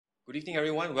Good evening,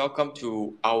 everyone. Welcome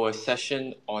to our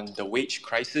session on the wage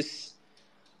crisis.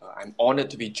 I'm honored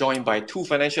to be joined by two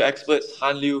financial experts,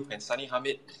 Han Liu and Sunny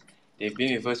Hamid. They've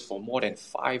been with us for more than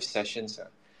 5 sessions.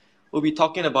 We'll be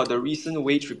talking about the recent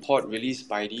wage report released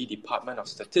by the Department of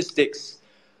Statistics,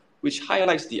 which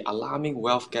highlights the alarming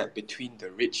wealth gap between the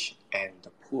rich and the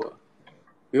poor.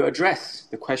 We'll address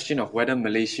the question of whether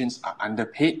Malaysians are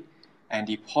underpaid and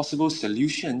the possible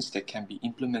solutions that can be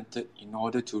implemented in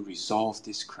order to resolve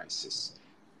this crisis.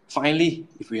 Finally,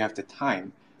 if we have the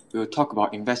time, we will talk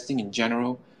about investing in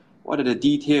general, what are the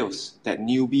details that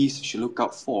newbies should look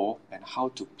out for, and how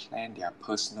to plan their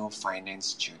personal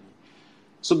finance journey.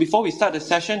 So before we start the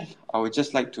session, I would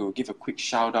just like to give a quick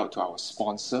shout out to our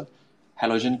sponsor,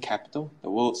 Halogen Capital, the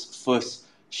world's first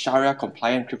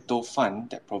Sharia-compliant crypto fund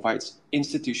that provides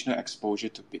institutional exposure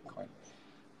to Bitcoin.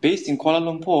 Based in Kuala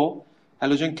Lumpur,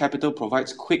 Halogen Capital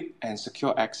provides quick and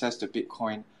secure access to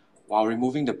Bitcoin while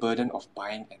removing the burden of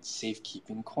buying and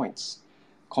safekeeping coins.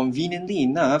 Conveniently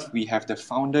enough, we have the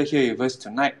founder here with us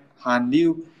tonight, Han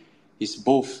Liu. He's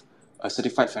both a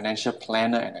certified financial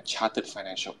planner and a chartered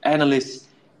financial analyst,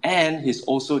 and he's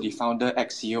also the founder,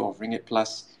 ex-CEO of Ringgit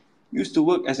Plus. Used to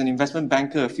work as an investment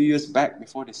banker a few years back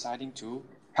before deciding to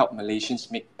help Malaysians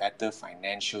make better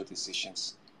financial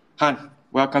decisions. Han,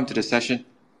 welcome to the session.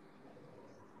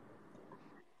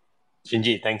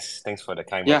 Shinji, thanks for the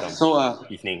kind welcome.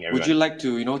 Evening, everyone. Would you like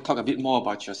to talk a bit more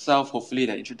about yourself? Hopefully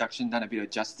that introduction done a bit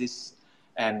of justice.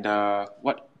 And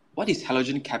what is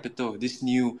Halogen Capital, this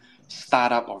new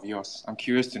startup of yours? I'm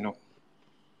curious to know.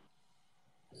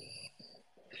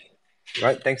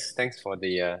 Right, thanks for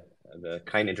the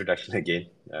kind introduction again.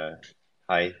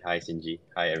 Hi Shinji,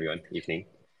 hi everyone. Evening.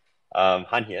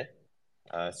 Han here.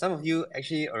 Some of you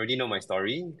actually already know my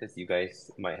story because you guys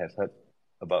might have heard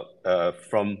about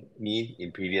from me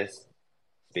in previous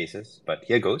spaces, but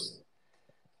here goes.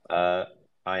 I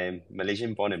am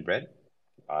Malaysian born and bred.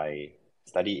 I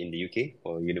studied in the UK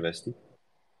for university,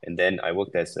 and then I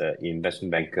worked as an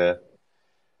investment banker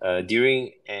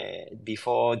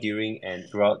before, during, and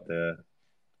throughout the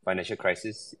financial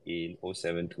crisis in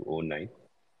 07 to 09.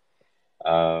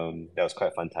 That was quite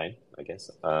a fun time, I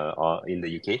guess, in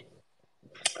the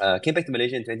UK. Came back to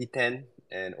Malaysia in 2010,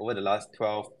 and over the last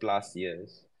 12 plus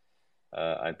years,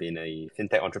 I've been a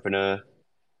fintech entrepreneur,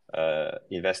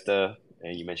 investor,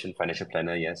 and you mentioned financial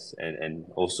planner, yes, and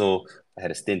also I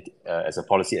had a stint as a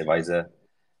policy advisor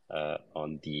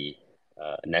on the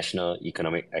National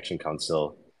Economic Action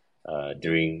Council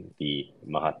during the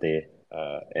Mahathir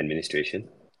administration.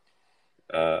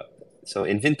 So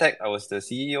in fintech, I was the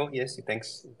CEO. Yes,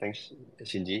 thanks,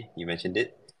 Shinji. You mentioned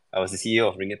it. I was the CEO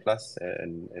of Ringgit Plus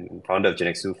and founder of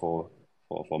Genexu for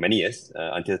many years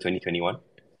until 2021.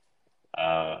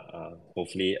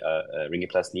 Hopefully, Ringgit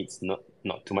Plus needs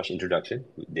not too much introduction.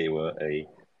 They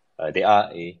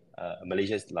are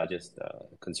Malaysia's largest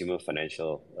consumer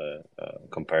financial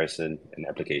comparison and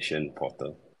application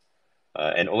portal.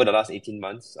 And over the last 18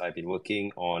 months, I've been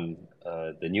working on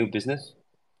the new business,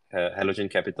 Halogen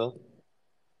Capital.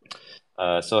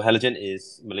 So Halogen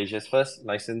is Malaysia's first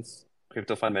licensed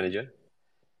crypto fund manager.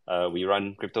 We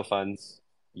run crypto funds,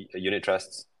 unit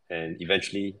trusts, and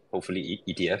eventually, hopefully,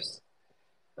 ETFs.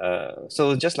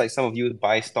 So just like some of you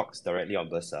buy stocks directly on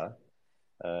Bursa,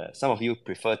 some of you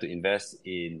prefer to invest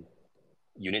in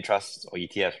unit trusts or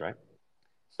ETFs, right?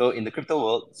 So in the crypto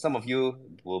world, some of you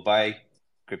will buy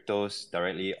cryptos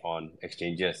directly on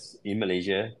exchanges in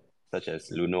Malaysia, such as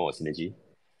Luno or Synergy.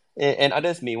 And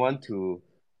others may want to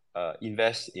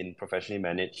invest in professionally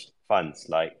managed funds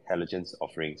like Halogen's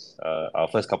offerings. Our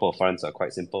first couple of funds are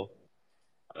quite simple.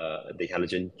 The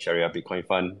Halogen Sharia Bitcoin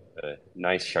Fund, a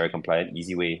nice Sharia compliant,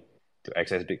 easy way to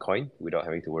access Bitcoin without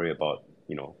having to worry about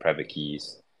private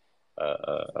keys,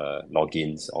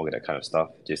 logins, all that kind of stuff.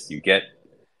 Just you get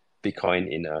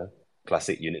Bitcoin in a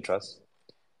classic unit trust.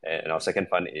 And our second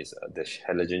fund is the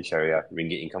Halogen Sharia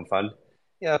Ringgit Income Fund.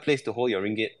 Yeah, a place to hold your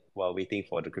ringgit while waiting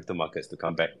for the crypto markets to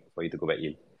come back for you to go back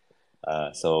in.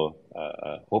 So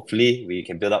hopefully we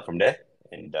can build up from there.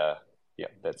 And yeah,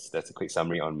 that's a quick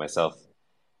summary on myself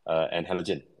and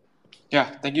Halogen.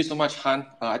 Yeah, thank you so much, Han.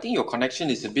 I think your connection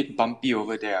is a bit bumpy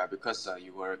over there because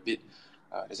you were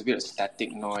there's a bit of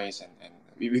static noise and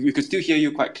we could still hear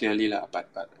you quite clearly,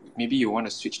 but maybe you want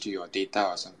to switch to your data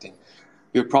or something.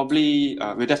 We'll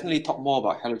definitely talk more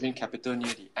about Halogen Capital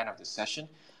near the end of the session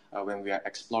when we are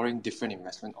exploring different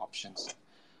investment options.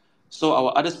 So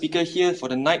our other speaker here for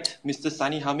the night, Mr.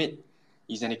 Sunny Hamid,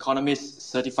 he's an economist,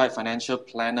 certified financial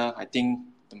planner. I think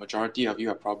the majority of you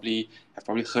have probably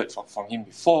heard from him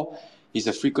before. He's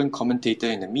a frequent commentator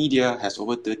in the media, has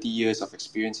over 30 years of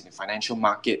experience in the financial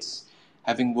markets,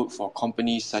 having worked for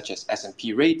companies such as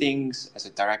S&P Ratings as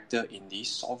a director in the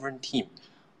sovereign team,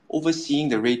 overseeing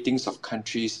the ratings of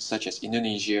countries such as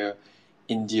Indonesia,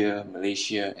 India,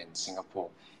 Malaysia, and Singapore.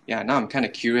 Yeah, now I'm kind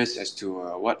of curious as to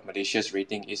what Malaysia's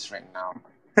rating is right now.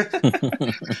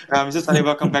 Mr. Sunny,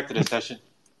 welcome back to the session.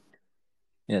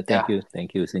 Yeah, thank you,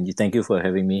 Sinji. Thank you for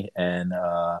having me, and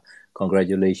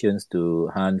congratulations to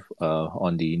Han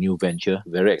on the new venture.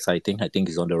 Very exciting. I think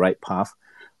it's on the right path.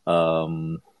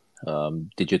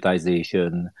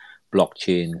 Digitization,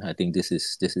 blockchain. I think this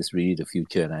is really the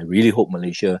future, and I really hope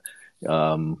Malaysia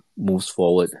moves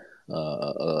forward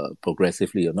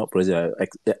progressively, or not progressively,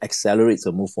 accelerates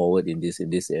or move forward in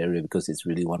this area, because it's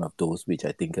really one of those which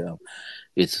I think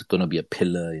it's going to be a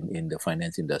pillar in the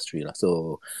finance industry.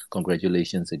 So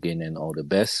congratulations again, and all the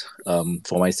best.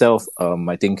 For myself,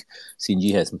 I think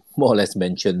Sinji has more or less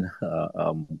mentioned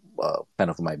kind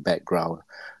of my background.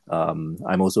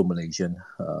 I'm also Malaysian,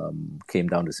 came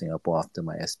down to Singapore after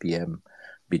my SPM,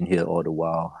 been here all the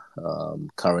while.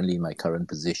 Currently, my current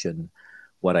position,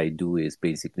 what I do is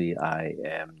basically I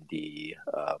am the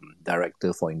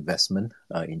director for investment,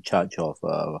 in charge of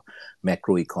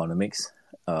macroeconomics,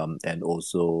 and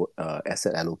also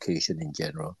asset allocation in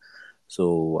general.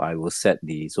 So I will set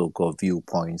the so-called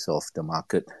viewpoints of the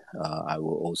market. I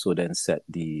will also then set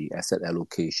the asset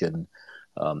allocation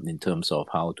in terms of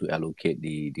how to allocate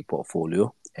the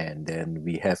portfolio. And then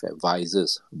we have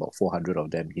advisors, about 400 of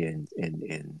them here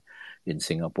in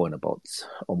Singapore, and about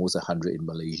almost 100 in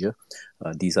Malaysia.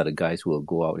 These are the guys who will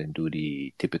go out and do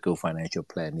the typical financial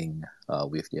planning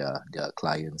with their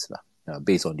clients,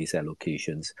 based on these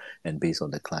allocations and based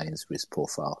on the client's risk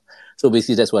profile. So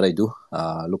basically, that's what I do.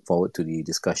 Look forward to the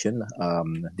discussion.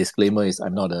 Disclaimer is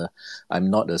I'm not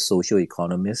a social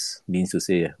economist. Means to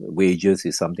say, wages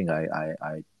is something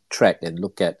I track and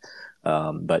look at.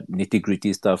 But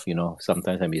nitty-gritty stuff,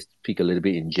 sometimes I may speak a little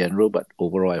bit in general, but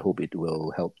overall I hope it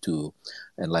will help to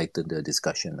enlighten the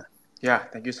discussion. Yeah,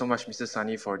 thank you so much, Mr.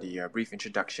 Sunny, for the brief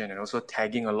introduction, and also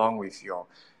tagging along with your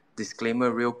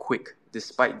disclaimer real quick.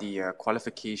 Despite the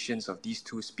qualifications of these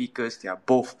two speakers, they are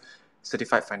both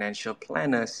certified financial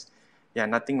planners. Yeah,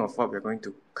 nothing of what we're going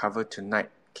to cover tonight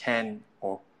can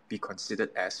or be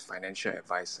considered as financial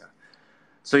advisor.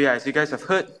 So yeah, as you guys have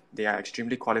heard, they are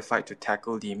extremely qualified to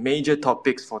tackle the major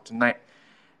topics for tonight.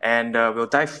 And we'll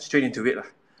dive straight into it.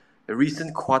 The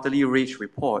recent quarterly wage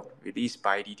report released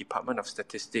by the Department of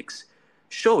Statistics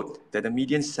showed that the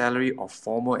median salary of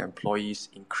former employees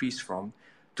increased from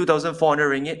 2,400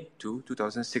 ringgit to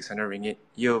 2,600 ringgit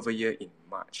year over year in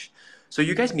March. So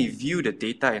you guys may view the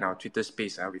data in our Twitter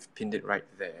space. We've pinned it right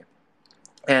there.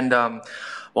 And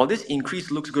while this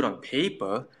increase looks good on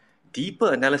paper,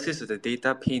 deeper analysis of the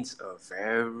data paints a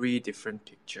very different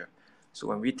picture. So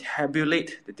when we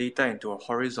tabulate the data into a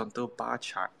horizontal bar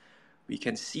chart, we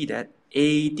can see that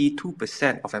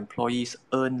 82% of employees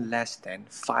earn less than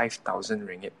 5,000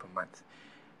 ringgit per month.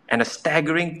 And a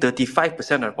staggering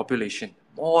 35% of the population,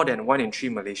 more than 1 in 3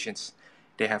 Malaysians,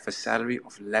 they have a salary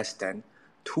of less than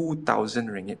 2,000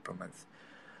 ringgit per month.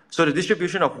 So the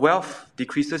distribution of wealth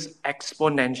decreases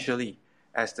exponentially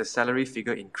as the salary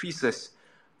figure increases,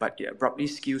 but it abruptly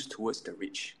skews towards the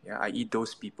rich, i.e.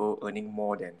 those people earning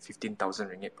more than 15,000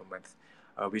 ringgit per month,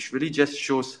 which really just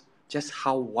shows just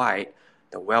how wide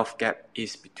the wealth gap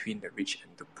is between the rich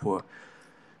and the poor.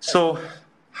 So,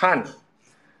 Han,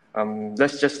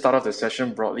 let's just start off the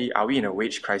session broadly. Are we in a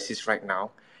wage crisis right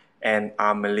now? And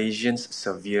are Malaysians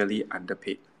severely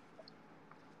underpaid?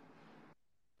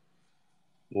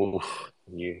 Oof,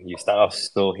 you start off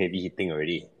so heavy hitting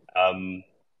already.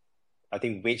 I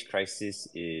think wage crisis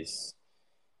is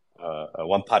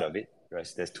one part of it. Right?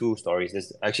 There's two stories.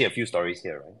 There's actually a few stories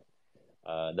here,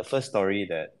 right? The first story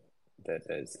that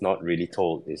is not really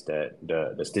told is that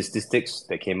the statistics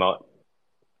that came out,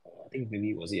 I think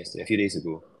maybe was it yesterday, a few days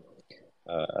ago,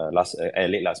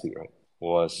 late last week, right,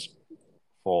 was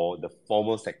for the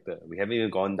formal sector. We haven't even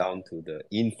gone down to the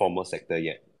informal sector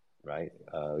yet, right?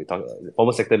 We talk the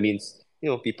formal sector means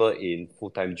people in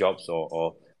full-time jobs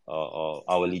or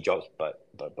hourly jobs, but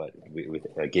with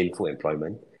gainful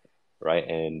employment, right?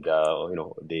 And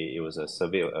it was a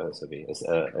survey,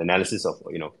 analysis of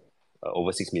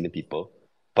over 6 million people,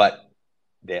 but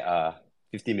there are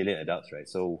 50 million adults, right?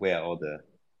 So where are all the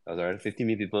around 50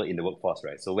 million people in the workforce,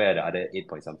 right? So where are the other 8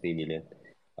 point something million?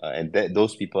 And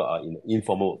those people are in the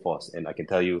informal workforce, and I can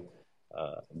tell you,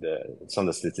 some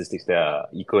of the statistics there are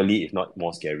equally, if not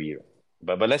more scary.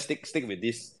 Right? But let's stick with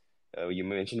this. You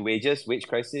mentioned wage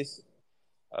crisis.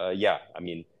 Yeah, I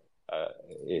mean,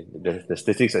 the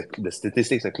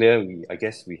statistics are clear. I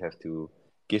guess we have to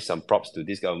give some props to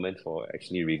this government for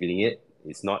actually revealing it.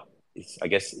 I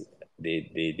guess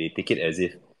they take it as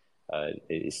if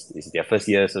it's their first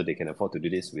year, so they can afford to do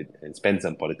this and spend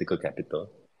some political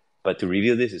capital. But to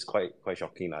reveal this is quite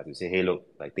shocking, to say, hey, look,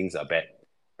 like things are bad,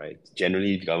 right?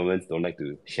 Generally, governments don't like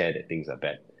to share that things are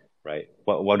bad, right?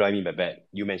 What do I mean by bad?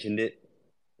 You mentioned it.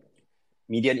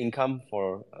 Median income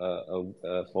for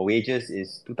wages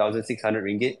is 2,600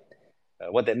 ringgit.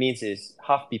 What that means is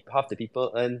half the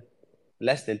people earn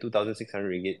less than 2,600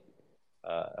 ringgit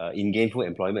in gainful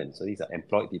employment. So these are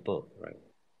employed people, right?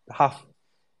 Half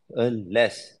earn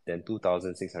less than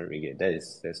 2,600 ringgit.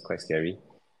 That's quite scary.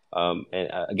 And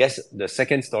I guess the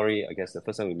second story, the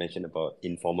first time we mentioned about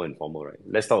informal, right?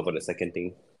 Let's talk about the second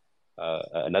thing.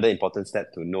 Another important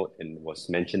step to note, and was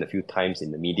mentioned a few times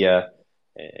in the media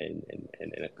and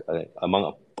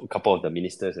among a couple of the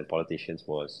ministers and politicians,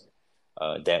 was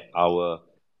that our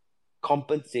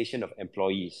compensation of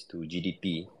employees to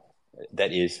GDP,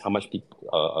 that is how much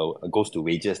goes to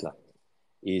wages,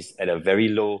 is at a very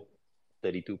low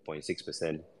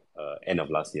 32.6% end of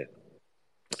last year.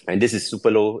 And this is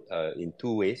super low in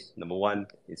two ways. Number one,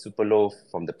 it's super low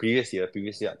from the previous year.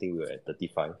 Previous year, I think we were at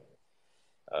 35.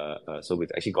 So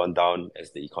we've actually gone down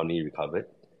as the economy recovered,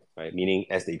 right? Meaning,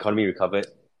 as the economy recovered,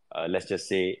 let's just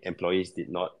say employees did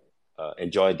not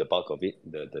enjoy the bulk of it,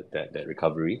 that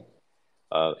recovery.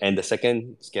 And the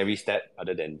second scary stat,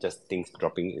 other than just things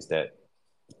dropping, is that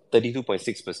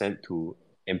 32.6% to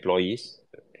employees.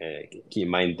 Keep in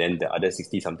mind, then the other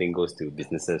 60-something goes to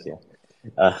businesses.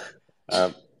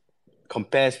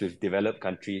 Compares with developed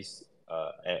countries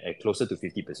at closer to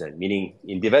 50%. Meaning,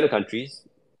 in developed countries,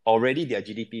 already their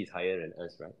GDP is higher than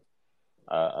us, right?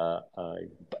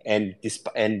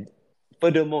 And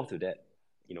furthermore to that,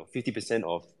 50%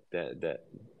 of the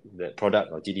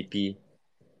product or GDP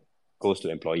goes to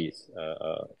employees.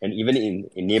 And even in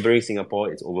neighboring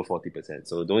Singapore, it's over 40%.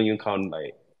 So don't even count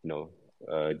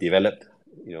developed,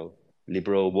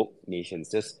 liberal woke nations.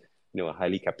 Just a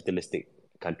highly capitalistic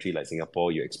country like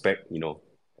Singapore, you expect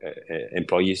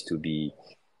employees to be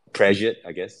pressured,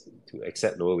 I guess, to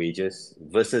accept lower wages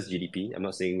versus GDP. I'm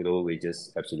not saying lower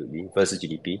wages absolutely versus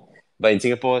GDP, but in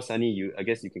Singapore, Sunny, I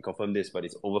guess you can confirm this, but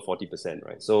it's over 40%,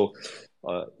 right? So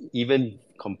even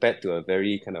compared to a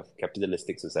very kind of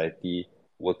capitalistic society,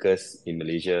 workers in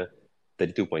Malaysia,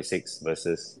 32.6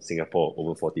 versus Singapore,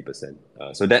 over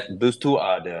 40%. So those two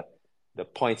are the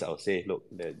points I would say, look,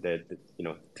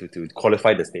 to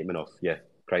qualify the statement of,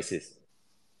 crisis.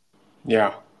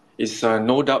 Yeah, it's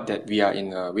no doubt that we are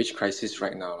in a wage crisis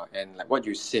right now. And like what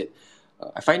you said,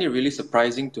 I find it really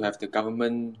surprising to have the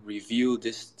government reveal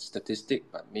this statistic,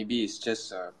 but maybe it's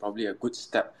just probably a good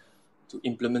step to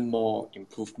implement more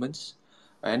improvements.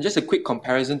 And just a quick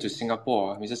comparison to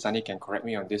Singapore, Mr. Sunny can correct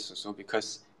me on this also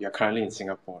because you are currently in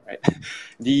Singapore, right?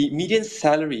 The median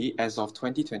salary as of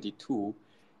 2022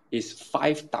 is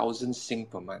 5,000 Sing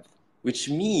per month, which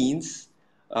means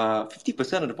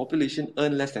 50% of the population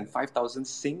earn less than 5,000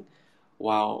 Sing,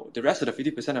 while the rest of the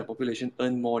 50% of the population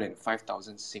earn more than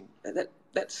 5,000 Sing.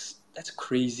 That's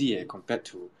crazy compared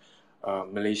to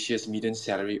Malaysia's median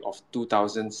salary of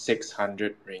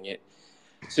 2,600 ringgit.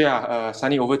 So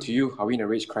Sunny, over to you. Are we in a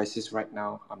wage crisis right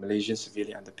now? Are Malaysians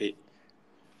severely underpaid?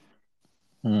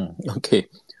 Okay.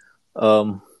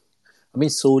 I mean,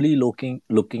 solely looking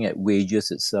at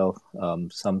wages itself,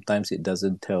 sometimes it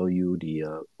doesn't tell you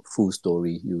the full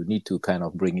story. You need to kind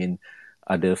of bring in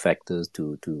other factors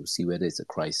to see whether it's a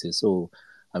crisis. So,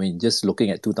 I mean, just looking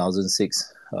at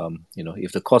 2006,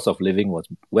 if the cost of living was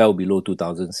well below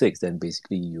 2006, then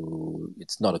basically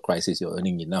it's not a crisis. You're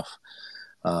earning enough.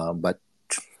 But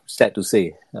sad to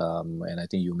say, and I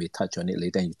think you may touch on it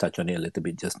later, and you touched on it a little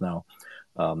bit just now.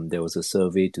 There was a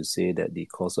survey to say that the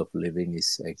cost of living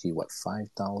is actually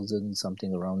 5,000,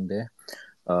 something around there.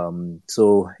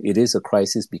 So it is a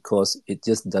crisis because it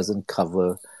just doesn't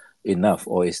cover enough,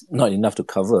 or it's not enough to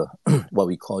cover what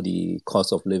we call the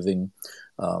cost of living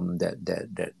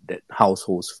that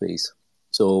households face.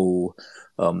 So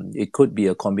it could be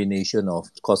a combination of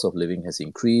cost of living has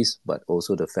increased, but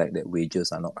also the fact that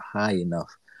wages are not high enough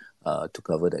to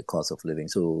cover that cost of living.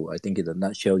 So I think in a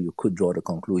nutshell, you could draw the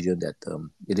conclusion that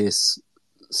it is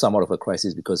somewhat of a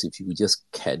crisis, because if you just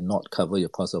cannot cover your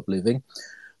cost of living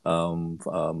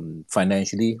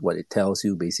financially, what it tells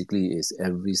you basically is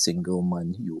every single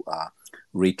month you are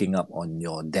raking up on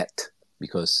your debt,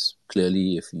 because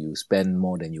clearly if you spend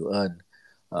more than you earn,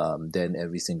 then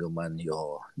every single month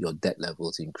your debt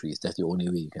levels increase. That's the only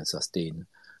way you can sustain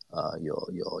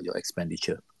your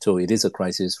expenditure. So it is a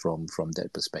crisis from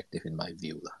that perspective, in my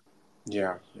view.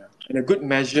 Yeah. And a good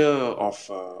measure of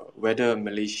whether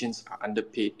Malaysians are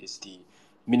underpaid is the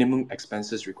minimum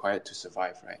expenses required to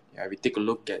survive, right? Yeah, we take a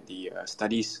look at the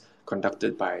studies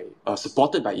conducted by,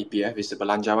 supported by EPF, is the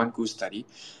Belanjawanku study,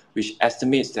 which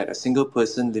estimates that a single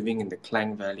person living in the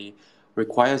Klang Valley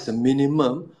requires a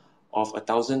minimum of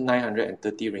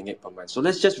 1,930 ringgit per month. So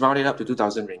let's just round it up to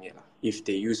 2,000 ringgit if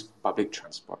they use public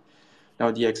transport.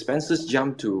 Now the expenses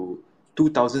jump to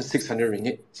 2,600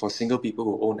 ringgit for single people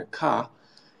who own a car.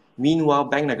 Meanwhile,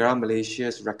 Bank Negara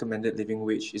Malaysia's recommended living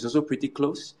wage is also pretty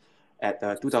close at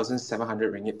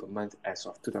 2,700 ringgit per month as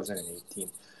of 2018.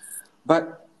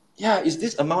 But yeah, is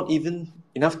this amount even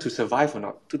enough to survive or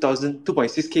not?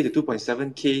 2.6k to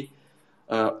 2.7k.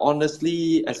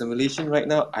 Honestly, as a Malaysian right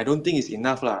now, I don't think it's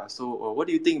enough lah. So, what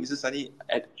do you think, Mr. Sunny?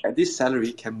 At this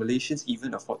salary, can Malaysians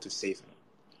even afford to save?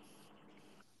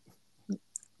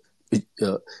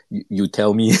 You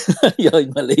tell me. You're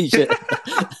in Malaysia.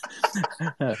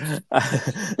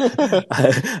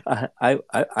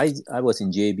 I was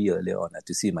in JB earlier on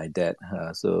to see my dad.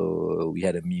 So we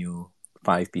had a meal,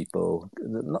 5 people.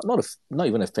 Not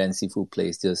even a fancy food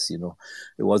place. Just it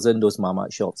wasn't those mama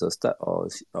shops or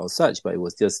such, but it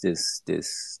was just this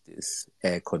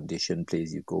air conditioned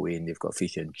place. You go in, they've got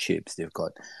fish and chips. They've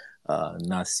got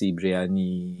nasi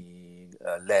biryani.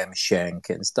 Lamb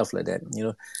shank and stuff like that.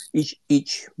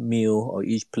 Each meal or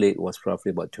each plate was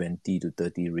roughly about 20 to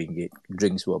 30 ringgit.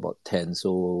 Drinks were about 10.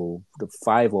 So the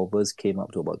 5 of us came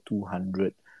up to about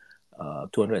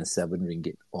 207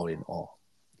 ringgit all in all.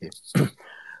 Okay.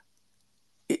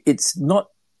 It's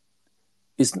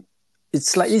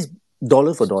slightly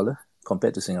dollar for dollar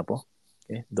compared to Singapore.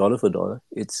 Okay, dollar for dollar.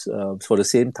 It's for the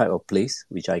same type of place,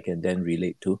 which I can then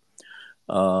relate to.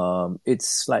 It's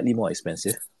slightly more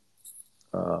expensive.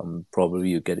 Probably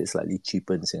you get it slightly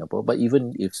cheaper in Singapore, but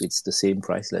even if it's the same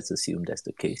price, let's assume that's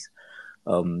the case.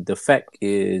 The fact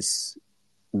is,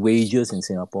 wages in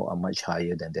Singapore are much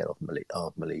higher than that of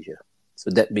Malaysia. So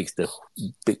that makes the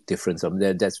big difference.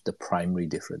 That's the primary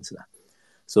difference.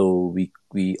 So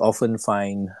we often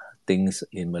find things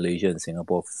in Malaysia and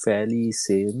Singapore fairly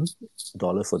same,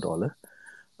 dollar for dollar.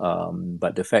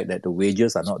 But the fact that the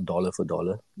wages are not dollar for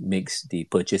dollar makes the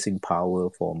purchasing power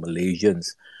for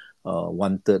Malaysians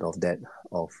 1/3 of that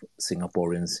of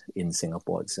Singaporeans in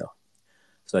Singapore itself.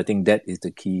 So I think that is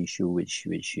the key issue, which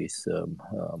is the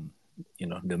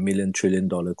 $1 trillion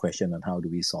question on how do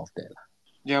we solve that.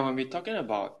 Yeah, when we're talking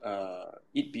about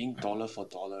it being dollar for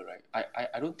dollar, right?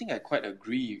 I don't think I quite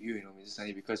agree with you, Mr.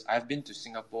 Sunny, because I've been to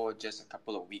Singapore just a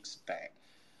couple of weeks back,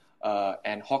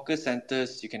 and hawker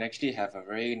centers, you can actually have a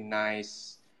very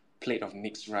nice plate of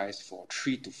mixed rice for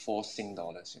 3 to 4 Sing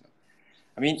dollars.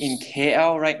 I mean, in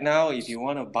KL right now, if you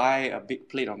want to buy a big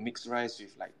plate of mixed rice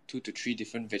with like 2 to 3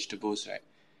 different vegetables, right,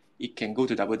 it can go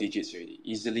to double digits already,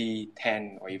 easily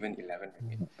 10 or even 11.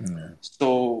 Mm-hmm.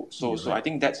 So Right. I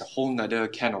think that's a whole nother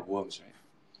can of worms, right?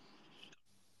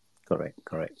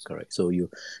 Correct. So you've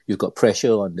got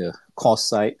pressure on the cost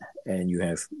side, and you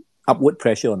have upward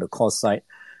pressure on the cost side,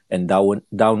 and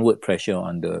downward pressure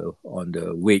on the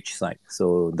wage side.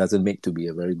 So it doesn't make to be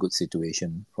a very good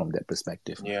situation from that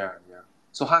perspective. Yeah.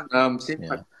 So same.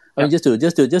 Yeah. I mean, just to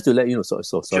let you know.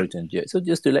 Sorry to interject. So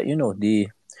just to let you know, the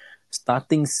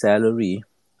starting salary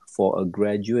for a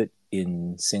graduate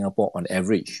in Singapore on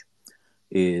average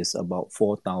is about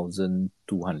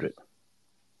 4,200.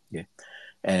 Yeah,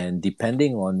 and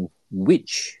depending on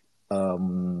which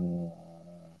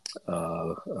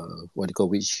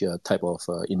which type of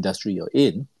industry you're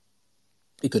in,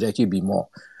 it could actually be more.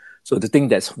 So the thing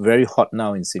that's very hot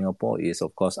now in Singapore is,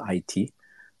 of course, IT.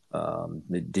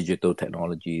 The digital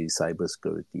technology,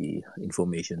 cybersecurity,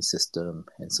 information system,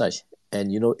 and such.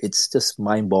 And it's just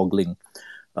mind-boggling.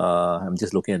 I'm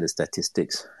just looking at the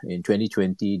statistics. In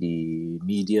 2020, the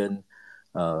median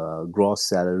gross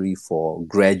salary for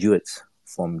graduates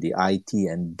from the IT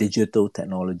and digital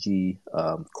technology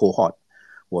cohort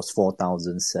was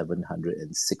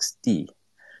 4,760.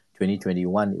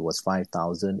 2021 it was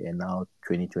 5,000, and now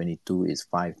 2022 is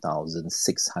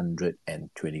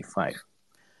 5,625.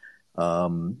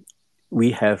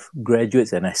 We have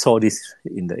graduates, and I saw this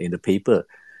in the paper,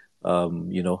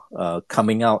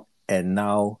 coming out and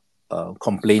now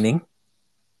complaining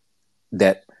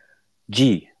that,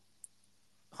 gee,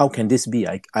 how can this be?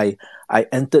 I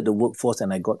entered the workforce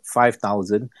and I got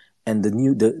 5,000, and the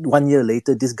 1 year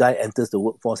later, this guy enters the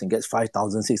workforce and gets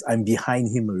 5,006. I'm behind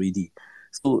him already.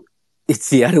 So it's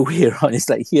the other way around. It's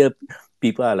like here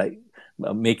people are like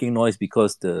making noise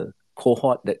because the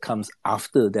cohort that comes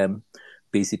after them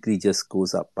basically just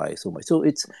goes up by so much. So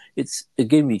it's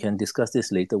again, we can discuss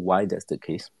this later why that's the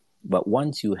case. But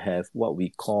once you have what we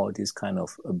call this kind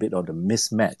of a bit of the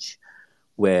mismatch,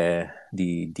 where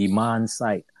the demand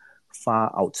side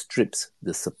far outstrips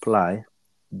the supply,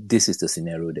 this is the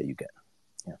scenario that you get.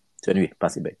 Yeah. So anyway,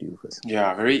 pass it back to you first.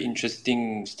 Yeah, very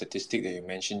interesting statistic that you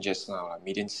mentioned just now.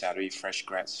 Median salary, fresh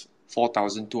grads,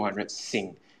 4,200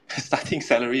 Sing. Starting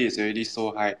salary is already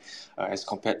so high as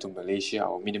compared to Malaysia.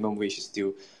 Our minimum wage is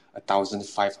still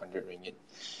 1,500 ringgit.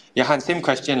 Yeah, Han, same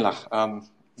question lah.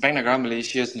 Bank Negara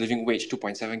Malaysia's living wage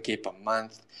 2.7k per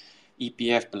month.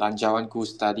 EPF Belanjawanku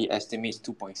study estimates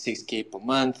 2.6k per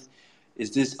month.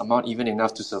 Is this amount even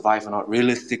enough to survive or not?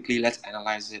 Realistically, let's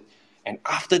analyze it. And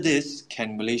after this,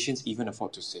 can Malaysians even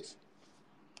afford to save?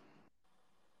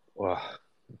 Wow,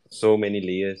 so many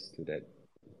layers to that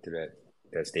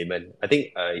statement. I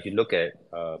think if you look at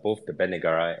both the Bank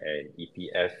Negara and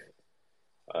EPF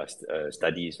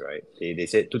studies, right? They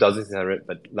said 2,600,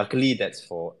 but luckily that's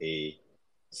for a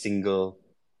single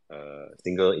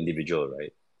individual,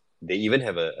 right? They even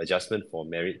have an adjustment for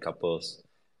married couples.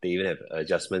 They even have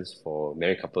adjustments for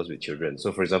married couples with children.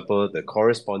 So, for example, the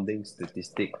corresponding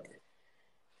statistic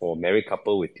for married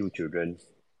couple with 2 children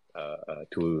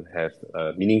to have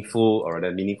a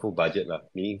meaningful budget,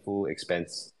 meaningful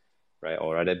expense, right?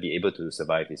 Or rather be able to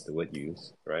survive is the word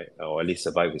used, right? Or at least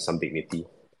survive with some dignity,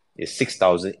 is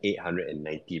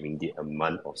 6,890 ringgit a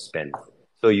month of spend.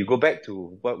 So you go back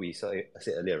to what we said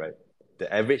earlier, right?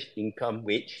 The average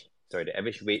wage,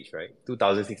 right?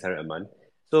 2,600 a month.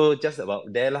 So just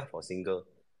about there lah for single.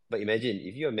 But imagine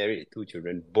if you are married with 2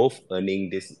 children, both earning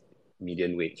this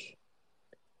median wage,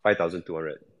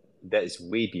 5,200. That is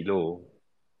way below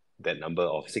that number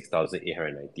of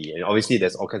 6,890. And obviously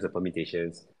there's all kinds of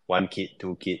permutations. 1 kid,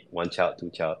 2 kid, 1 child,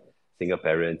 2 child, single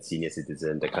parent, senior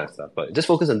citizen, that kind of stuff. But just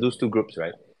focus on those 2 groups,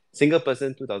 right? Single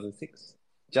person, 2,006.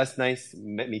 Just nice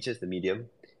matches the medium.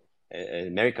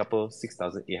 And married couple,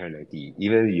 6,890.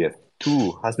 Even if you have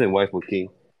 2 husband and wife working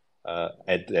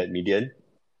at that median,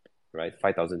 right?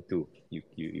 5,002.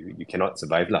 You cannot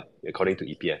survive lah, according to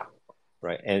EPF,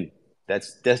 right? And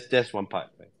that's one part,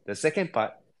 right? The second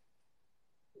part,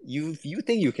 you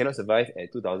think you cannot survive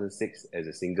at 2006 as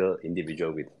a single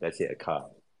individual with, let's say, a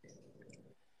car.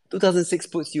 2006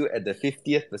 puts you at the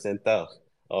 50th percentile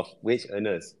of wage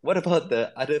earners. What about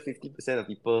the other 50% of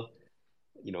people,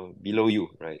 below you,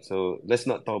 right? So let's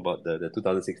not talk about the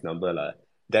 2006 number lah.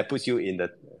 That puts you in the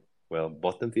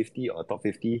bottom 50 or top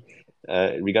 50,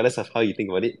 regardless of how you think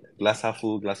about it. Glass half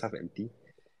full, glass half empty.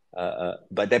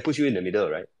 But that puts you in the middle,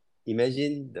 right?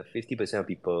 Imagine the 50% of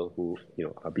people who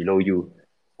are below you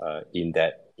in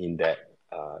that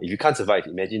if you can't survive,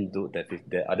 imagine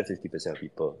the other 50% of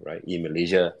people, right, in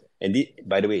Malaysia. And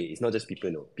by the way, it's not just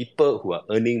people who are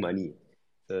earning money.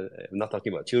 So I'm not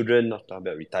talking about children, not talking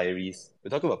about retirees. We're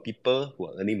talking about people who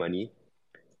are earning money.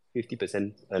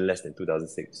 50% earn less than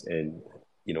 2006. And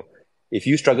if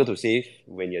you struggle to save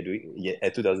when you're doing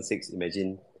at 2006,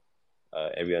 imagine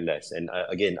everyone less. And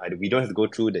again, we don't have to go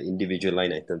through the individual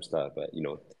line items stuff, but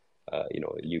you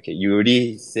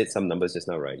already said some numbers just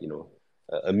now, right?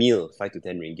 A meal, 5 to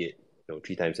 10 ringgit,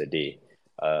 3 times a day.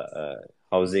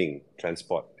 Housing,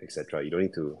 transport, etc. You don't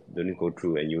need to go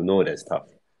through, and that's tough.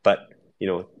 But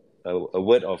a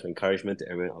word of encouragement to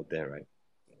everyone out there,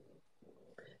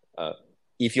 right?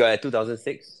 If you're at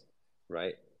 2006,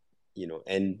 right,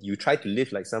 and you try to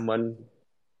live like someone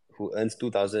who earns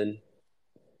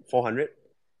 2,400,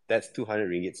 that's 200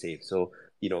 ringgit saved. So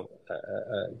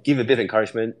give a bit of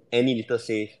encouragement. Any little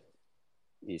save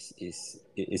is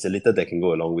a little that can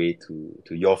go a long way to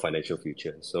your financial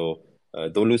future. So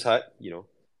don't lose heart.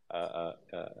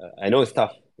 I know it's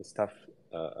tough. It's tough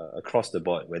across the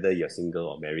board, whether you're single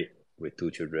or married with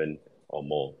 2 children or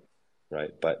more,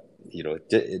 right? But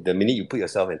the minute you put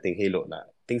yourself and think, hey, look,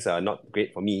 things are not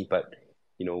great for me, but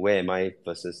where am I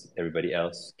versus everybody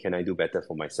else? Can I do better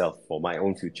for myself, for my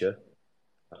own future?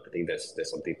 I think that's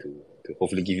something to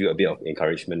hopefully give you a bit of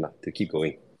encouragement to keep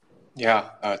going. Yeah,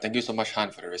 thank you so much,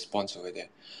 Han, for the response over there.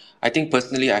 I think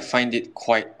personally, I find it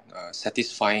quite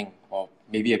satisfying, or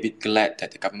maybe a bit glad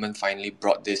that the government finally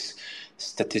brought this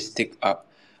statistic up,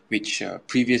 which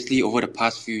previously, over the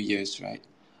past few years, right,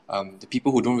 the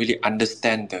people who don't really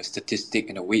understand the statistic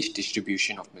and the wage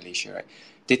distribution of Malaysia, right,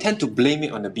 they tend to blame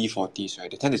it on the B40s,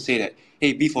 right? They tend to say that,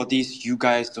 hey, B40s, you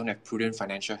guys don't have prudent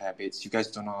financial habits, you guys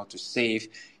don't know how to save,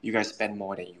 you guys spend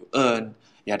more than you earn,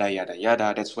 yada, yada,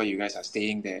 yada, that's why you guys are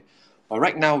staying there. But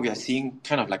right now, we are seeing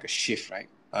kind of like a shift, right?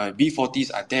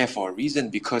 B40s are there for a reason,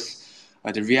 because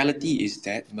the reality is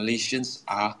that Malaysians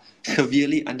are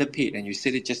severely underpaid. And you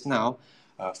said it just now,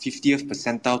 50th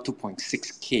percentile,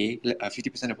 2.6k,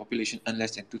 50% of the population earn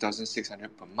less than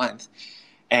 2,600 per month.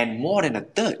 And more than a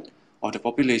third of the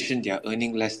population, they are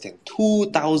earning less than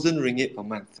 2,000 ringgit per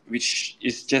month, which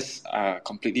is just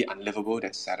completely unlivable,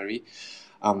 that salary.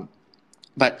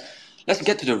 But let's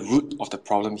get to the root of the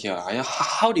problem here.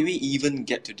 How do we even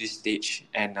get to this stage?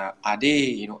 And are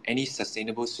there, any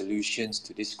sustainable solutions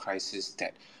to this crisis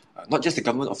that not just the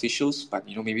government officials, but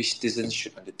maybe citizens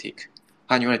should undertake?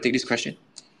 Han, you want to take this question?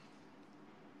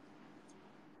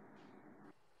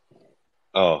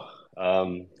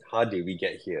 How did we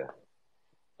get here?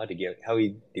 How did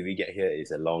we get here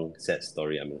is a long, sad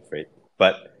story, I'm afraid.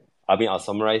 But I'll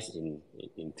summarize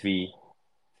in three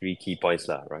key points,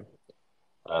 right?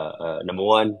 Number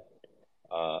one,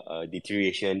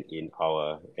 deterioration in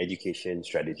our education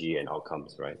strategy and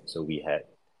outcomes, right? So we had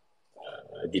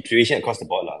deterioration across the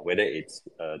board, whether it's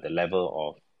the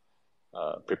level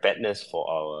of preparedness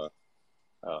for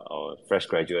our fresh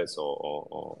graduates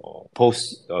or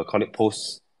post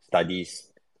studies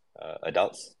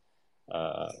adults,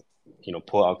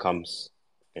 poor outcomes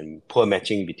and poor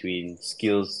matching between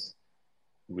skills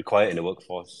required in the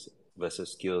workforce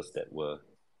versus skills that were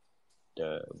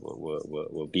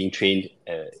being trained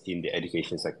in the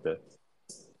education sector.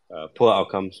 Poor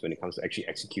outcomes when it comes to actually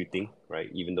executing, right?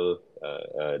 Even though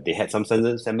they had some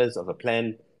semblance of a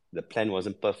plan, the plan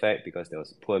wasn't perfect because there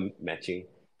was poor matching,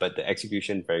 but the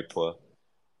execution very poor.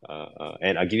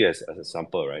 And I'll give you as an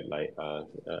example, right? Like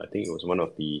I think it was one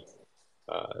of the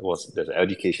there's an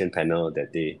education panel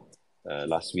that day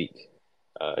last week,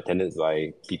 attended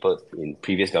by people in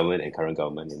previous government and current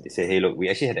government, and they said, hey, look, we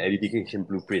actually had an education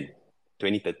blueprint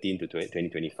 2013 to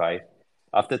 2025.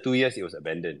 After 2 years, it was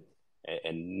abandoned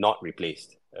and not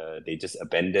replaced. They just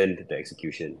abandoned the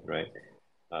execution, right?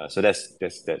 So that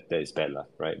is bad,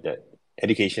 right? That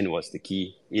education was the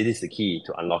key. It is the key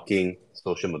to unlocking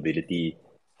social mobility,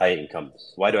 higher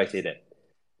incomes. Why do I say that?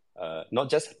 Not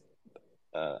just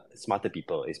smarter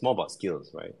people. It's more about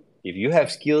skills, right? If you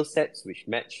have skill sets which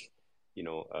match,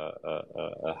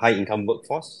 a high income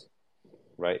workforce,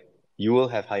 right? You will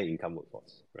have high income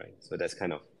workforce, right? So that's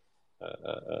kind of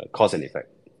cause and effect.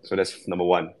 So that's number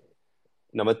one.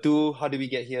 Number two, how did we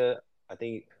get here? I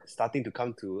think starting to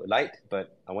come to light,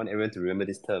 but I want everyone to remember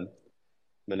this term.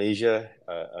 Malaysia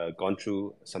gone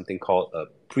through something called a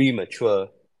premature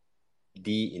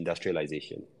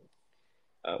deindustrialization.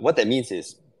 What that means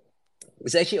is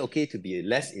it's actually okay to be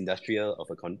less industrial of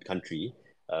a country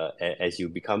as you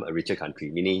become a richer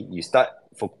country, meaning you stop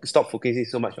focusing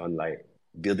so much on like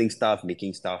building stuff,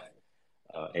 making stuff,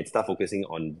 and start focusing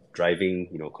on driving,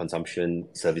 consumption,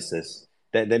 services.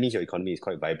 That means your economy is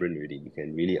quite vibrant already. You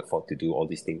can really afford to do all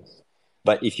these things.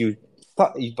 But if you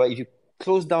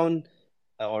close down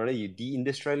or you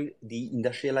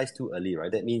deindustrialize too early,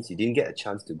 right? That means you didn't get a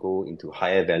chance to go into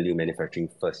higher value manufacturing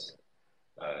first,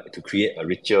 to create a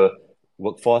richer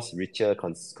workforce, richer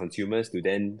consumers to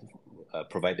then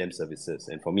provide them services.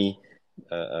 And for me,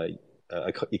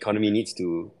 economy needs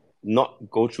to not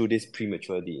go through this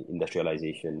premature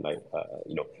deindustrialization. Like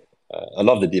a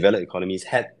lot of the developed economies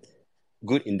had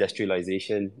good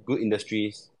industrialization, good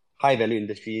industries, high value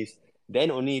industries. Then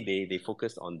only they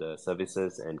focused on the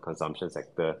services and consumption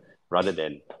sector rather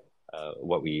than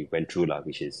what we went through,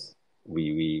 which is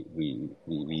we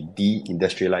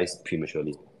deindustrialized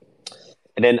prematurely.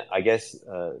 And then I guess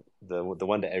the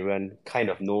one that everyone kind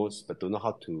of knows but don't know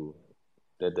how to,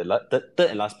 the third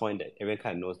and last point that everyone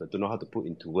kind of knows but don't know how to put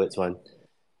into words one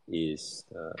is,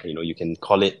 you can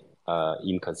call it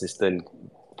inconsistent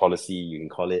policy, you can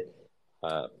call it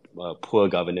poor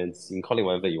governance, you can call it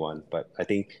whatever you want. But I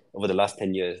think over the last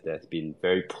 10 years, there's been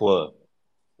very poor,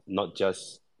 not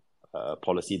just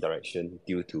policy direction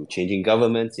due to changing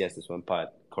governments. Yes, that's one part,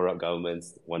 corrupt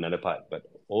governments, one other part, but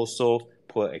also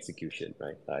poor execution,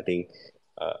 right? I think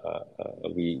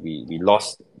we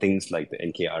lost things like the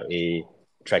NKRA,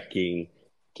 tracking,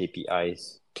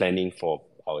 KPIs, planning for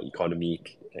our economy,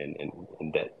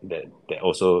 and that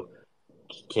also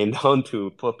came down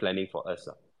to poor planning for us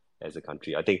as a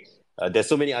country. I think there's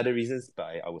so many other reasons, but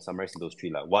I will summarize those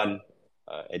three. One,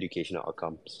 educational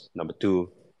outcomes. Number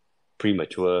two,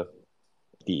 premature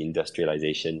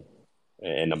deindustrialization.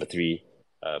 And number three,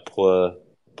 poor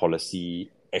policy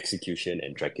execution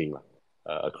and tracking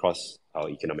across our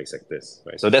economic sectors.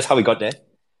 Right. So that's how we got there.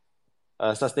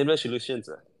 Sustainable solutions.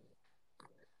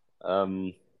 I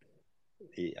think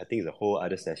it's a whole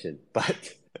other session,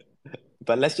 but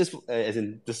let's just, as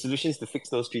in the solutions to fix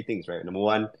those three things, right? Number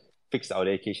one, fix our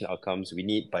education outcomes. We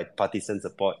need bipartisan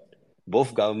support.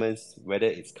 Both governments, whether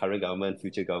it's current government,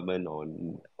 future government,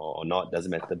 or not, doesn't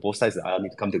matter. Both sides of the aisle need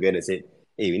to come together and say,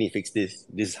 hey, we need to fix this.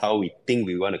 This is how we think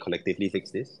we want to collectively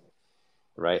fix this,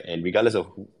 right? And regardless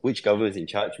of which government is in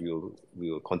charge, we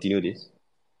will continue this.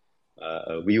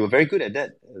 We were very good at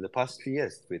that the past 3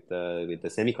 years with the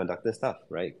semiconductor stuff,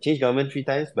 right? Changed government 3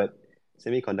 times, but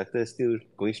semiconductor is still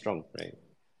going strong, right?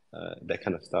 that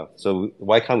kind of stuff. So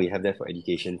why can't we have that for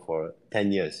education for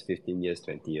 10 years, 15 years,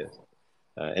 20 years?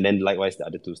 And then likewise, the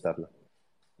other two stuff.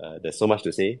 There's so much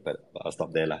to say, but I'll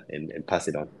stop there and pass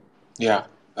it on. Yeah,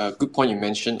 good point you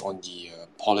mentioned on the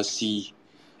policy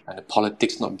and the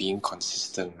politics not being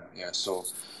consistent. Yeah, so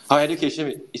our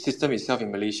education system itself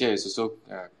in Malaysia is also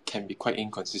can be quite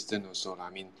inconsistent also. I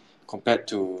mean, compared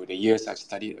to the years I've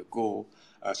studied ago,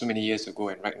 so many years ago,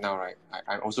 and right now, right,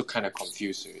 I'm also kind of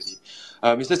confused already.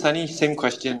 Mr. Sunny, same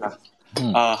question.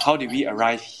 How did we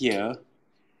arrive here,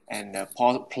 and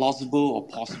plausible or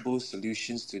possible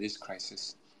solutions to this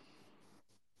crisis?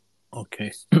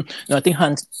 Okay. No, I think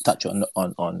Hans touched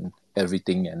on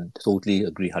everything and totally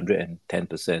agree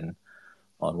 110%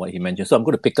 on what he mentioned. So I'm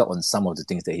going to pick up on some of the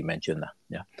things that he mentioned.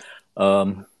 Yeah.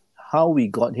 How we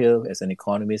got here as an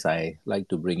economist, I like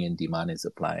to bring in demand and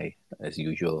supply as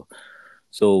usual.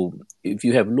 So if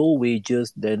you have low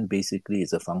wages, then basically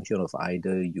it's a function of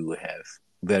either you have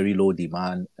very low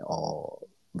demand or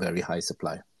very high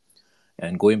supply.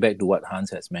 And going back to what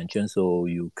Hans has mentioned, so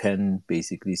you can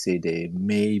basically say they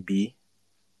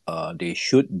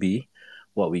should be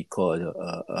what we call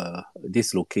a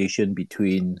dislocation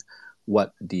between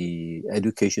what the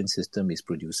education system is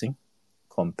producing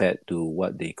compared to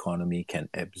what the economy can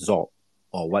absorb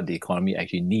or what the economy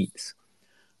actually needs.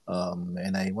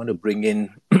 And I want to bring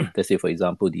in, let's say, for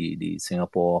example, the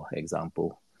Singapore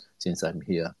example, since I'm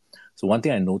here. So one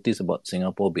thing I noticed about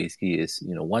Singapore basically is,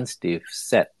 once they've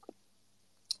set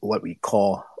what we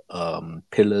call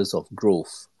pillars of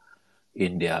growth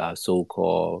in their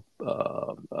so-called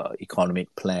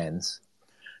economic plans,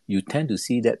 you tend to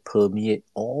see that permeate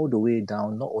all the way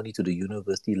down, not only to the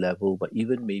university level, but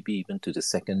maybe even to the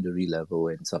secondary level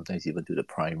and sometimes even to the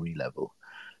primary level.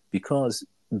 Because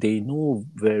they know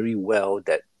very well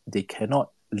that they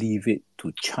cannot leave it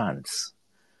to chance.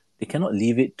 They cannot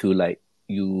leave it to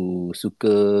you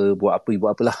suka buat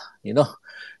apa lah,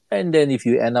 And then if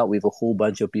you end up with a whole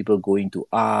bunch of people going to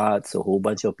arts, a whole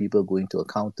bunch of people going to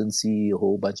accountancy, a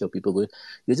whole bunch of people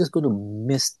you're just going to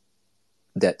miss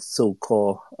that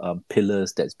so-called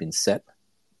pillars that's been set.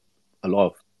 A lot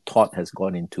of thought has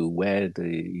gone into where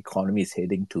the economy is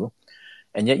heading to.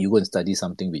 And yet you go and study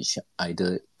something which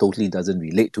either totally doesn't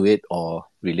relate to it or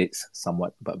relates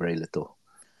somewhat but very little.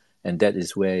 And that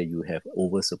is where you have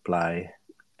oversupply,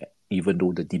 even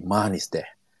though the demand is there.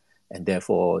 And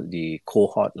therefore, the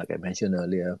cohort, like I mentioned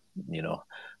earlier,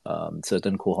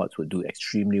 certain cohorts would do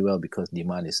extremely well because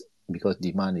demand is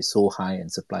so high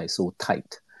and supply is so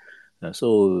tight.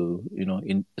 So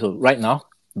right now,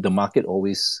 the market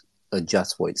always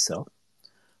adjusts for itself.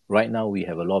 Right now, we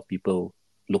have a lot of people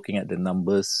looking at the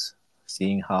numbers,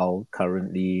 seeing how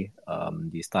currently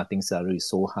the starting salary is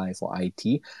so high for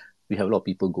IT. We have a lot of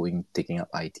people taking up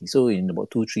IT. So in about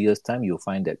 2-3 years' time, you'll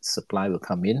find that supply will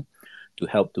come in to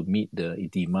help to meet the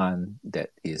demand that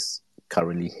is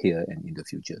currently here and in the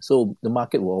future. So the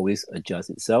market will always adjust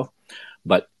itself.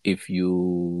 But if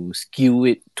you skew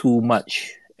it too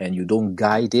much and you don't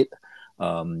guide it,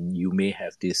 you may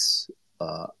have this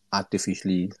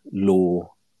artificially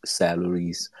low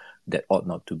salaries that ought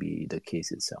not to be the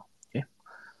case itself. Okay.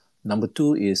 Number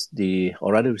 2 is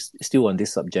still on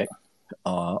this subject,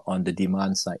 on the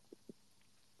demand side.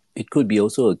 It could be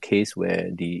also a case where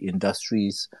the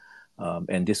industries,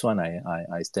 and this one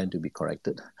I stand to be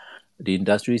corrected, the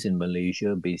industries in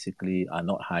Malaysia basically are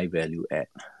not high value add.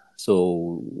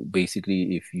 So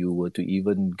basically, if you were to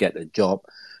even get a job,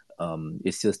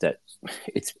 it's just that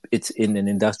it's in an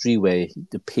industry where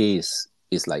the pay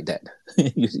is like that.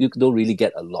 you don't really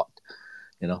get a lot,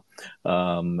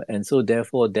 and so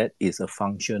therefore that is a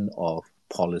function of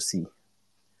policy.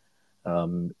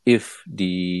 If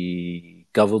the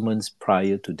governments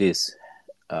prior to this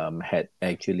had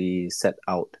actually set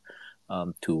out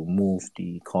to move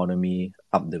the economy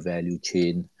up the value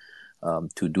chain,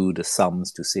 to do the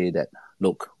sums to say that,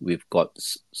 look, we've got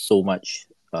so much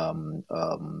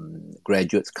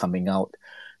graduates coming out.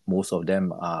 Most of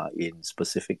them are in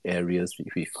specific areas.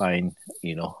 If we find,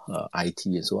 IT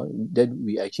and so on, then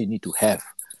we actually need to have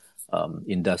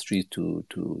industries to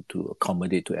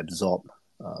accommodate, to absorb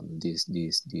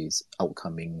these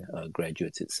outcoming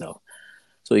graduates itself.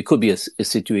 So it could be a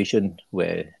situation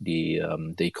where the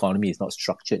economy is not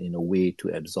structured in a way to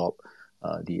absorb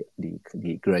the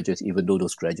graduates, even though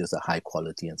those graduates are high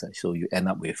quality and such. So you end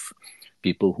up with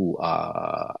people who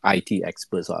are IT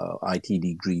experts or IT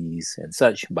degrees and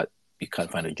such, but you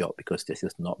can't find a job because there's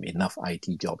just not enough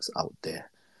IT jobs out there.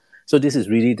 So this is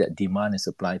really that demand and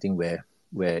supply thing where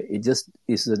it just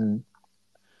isn't.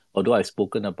 Although I've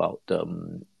spoken about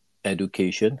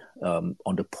education,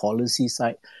 on the policy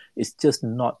side, it's just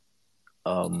not,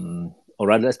 or or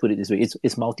rather, let's put it this way: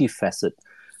 it's multifaceted.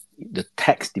 The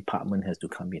tax department has to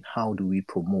come in. How do we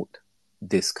promote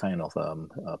this kind of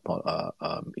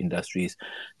industries?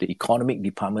 The economic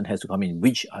department has to come in.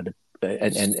 Which are the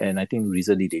and I think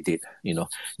recently they did.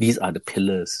 These are the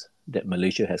pillars that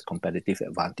Malaysia has competitive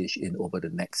advantage in over the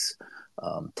next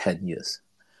 10 years.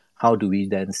 How do we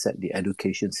then set the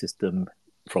education system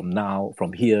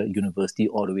from here, university,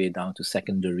 all the way down to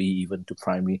secondary, even to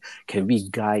primary? Can we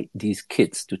guide these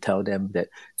kids to tell them that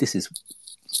this is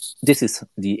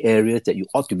the areas that you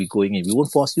ought to be going in? We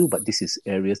won't force you, but this is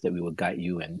areas that we will guide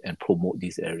you and promote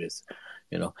these areas.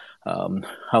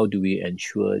 How do we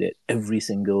ensure that every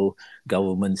single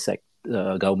government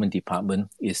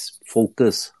department is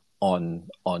focused on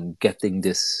getting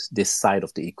this side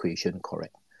of the equation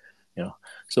correct?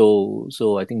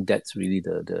 So I think that's really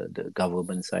the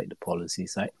government side, the policy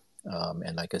side,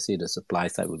 and like I say, the supply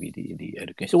side would be the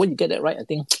education. So when you get that right, I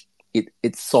think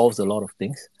it solves a lot of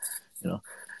things.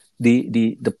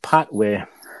 The part where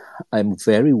I'm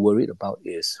very worried about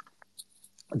is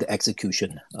the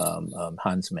execution.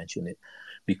 Hans mentioned it,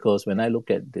 because when I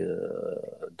look at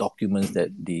the documents that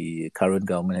the current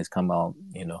government has come out,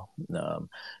 and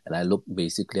I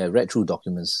read through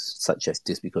documents such as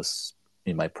this, because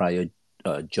in my prior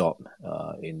job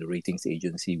in the ratings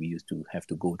agency, we used to have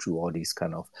to go through all these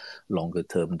kind of longer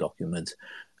term documents.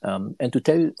 And to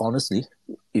tell you honestly,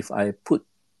 if I put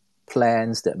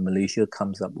plans that Malaysia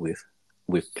comes up with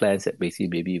plans that basically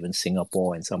maybe even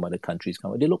Singapore and some other countries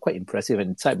come up, they look quite impressive,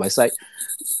 and side by side,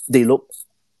 there's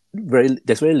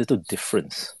very little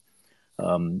difference.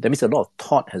 That means a lot of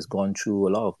thought has gone through.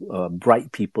 A lot of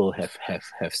bright people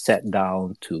have sat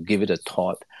down to give it a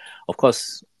thought. Of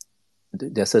course,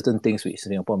 there are certain things which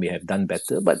Singapore may have done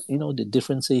better, but the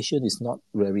differentiation is not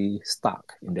very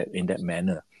stark in that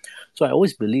manner. So I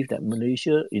always believe that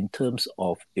Malaysia, in terms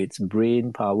of its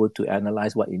brain power to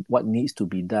analyze what needs to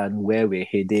be done, where we're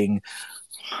heading,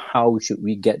 how should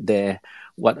we get there,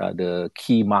 what are the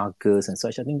key markers and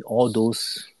such, I think all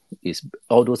those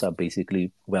are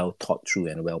basically well thought through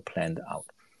and well planned out.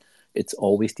 It's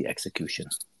always the execution.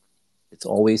 It's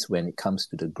always when it comes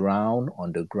to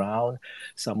on the ground,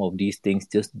 some of these things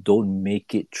just don't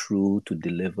make it through to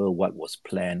deliver what was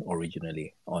planned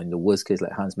originally. Or in the worst case,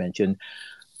 like Hans mentioned,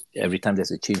 every time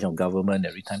there's a change of government,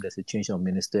 every time there's a change of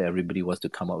minister, everybody wants to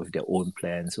come up with their own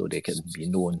plan so they can be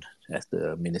known as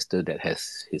the minister that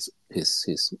has his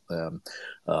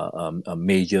a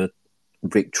major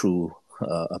breakthrough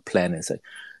plan and such.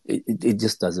 It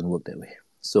just doesn't work that way.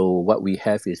 So what we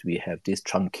have is these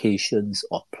truncations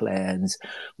of plans,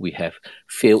 we have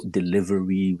failed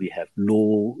delivery, we have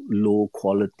low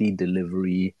quality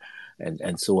delivery,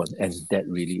 and so on. And that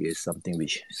really is something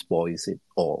which spoils it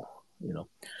all.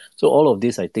 So all of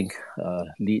this, I think,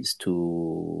 leads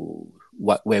to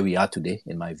where we are today,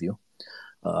 in my view.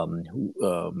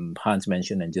 Hans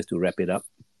mentioned, and just to wrap it up,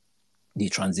 the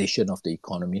transition of the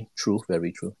economy. True,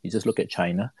 very true. You just look at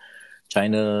China.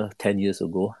 China 10 years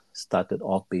ago started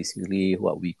off basically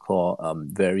what we call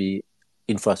very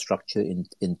infrastructure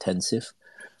intensive.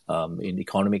 In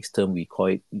economics term, we call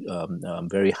it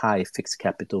very high fixed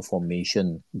capital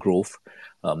formation growth,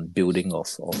 building of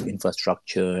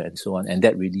infrastructure and so on. And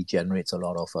that really generates a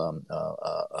lot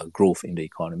of growth in the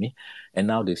economy. And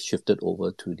now they've shifted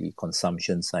over to the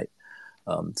consumption side.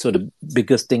 So the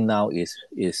biggest thing now is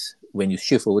when you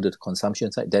shift over to the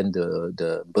consumption side, then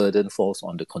the burden falls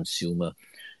on the consumer.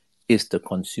 Is the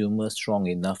consumer strong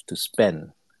enough to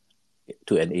spend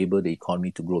to enable the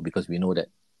economy to grow? Because we know that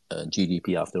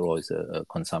GDP, after all, is a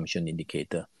consumption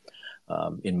indicator.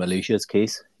 In Malaysia's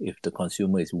case, if the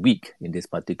consumer is weak in this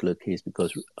particular case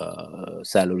because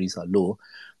salaries are low,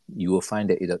 you will find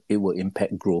that it will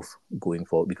impact growth going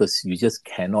forward, because you just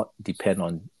cannot depend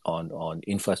on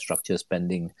infrastructure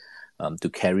spending to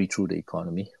carry through the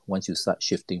economy. Once you start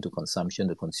shifting to consumption,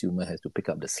 the consumer has to pick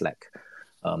up the slack.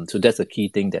 So that's a key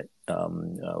thing that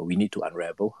we need to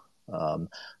unravel.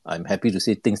 I'm happy to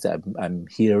say things that I'm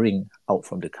hearing out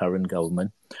from the current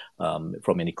government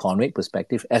from an economic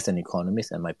perspective, as an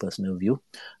economist and my personal view,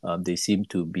 they seem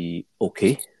to be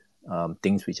okay.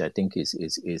 Things which I think is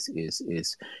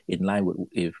in line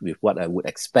with what I would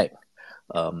expect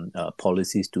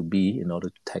policies to be in order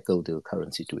to tackle the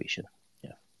current situation.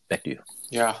 Yeah, back to you.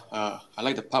 Yeah, I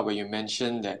like the part where you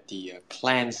mentioned that the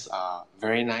plans are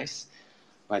very nice,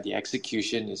 but the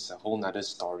execution is a whole nother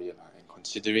story. And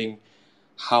considering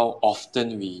how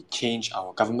often we change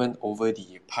our government over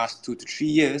the past 2 to 3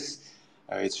 years,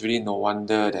 it's really no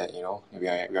wonder that we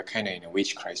are kind of in a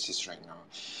wage crisis right now.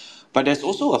 But there's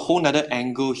also a whole nother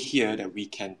angle here that we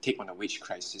can take on a wage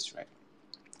crisis, right?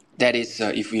 That is,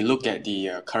 if we look at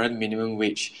the current minimum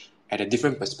wage at a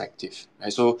different perspective,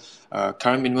 right? So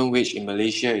current minimum wage in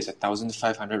Malaysia is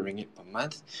 1,500 ringgit per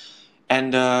month.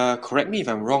 And correct me if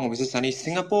I'm wrong, Mr. Sunny,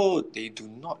 Singapore, they do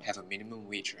not have a minimum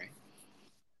wage, right?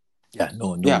 Yeah,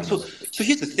 no Yeah, minimum so wage.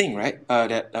 here's the thing, right?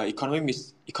 That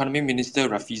Economy Minister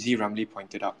Rafizi Ramli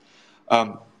pointed out.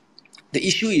 The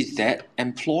issue is that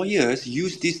employers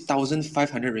use this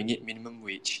 1,500 ringgit minimum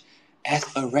wage as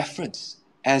a reference,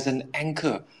 as an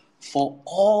anchor for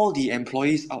all the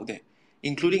employees out there,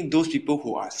 including those people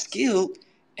who are skilled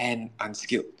and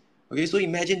unskilled. Okay, so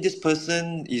imagine this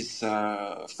person is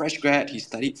a fresh grad. He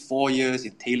studied 4 years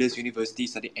in Taylor's University,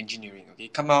 studied engineering. Okay,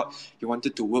 come out, he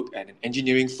wanted to work at an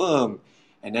engineering firm,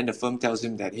 and then the firm tells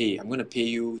him that, hey, I'm going to pay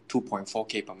you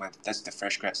 2.4K per month. That's the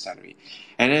fresh grad salary.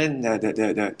 And then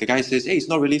the guy says, hey, it's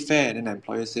not really fair. And then the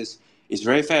employer says, it's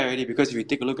very fair already, because if you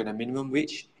take a look at the minimum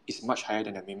wage, it's much higher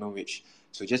than the minimum wage.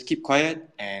 So just keep quiet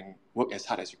and work as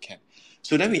hard as you can.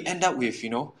 So then we end up with,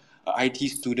 IT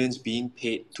students being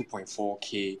paid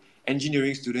 2.4K,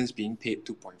 engineering students being paid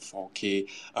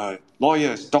 2.4K,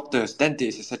 lawyers, doctors,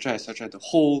 dentists, etc., the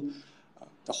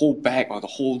whole bag, or the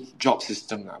whole job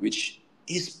system, which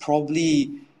is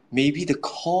probably maybe the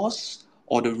cause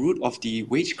or the root of the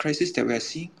wage crisis that we're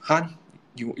seeing. Han,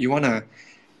 you want to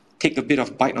take a bit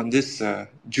of bite on this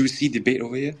juicy debate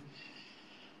over here?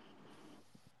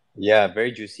 Yeah,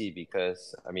 very juicy,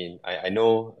 because I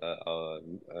know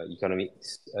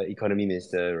economy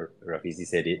minister Rafizi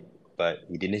said it, but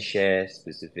he didn't share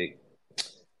specific.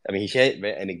 He shared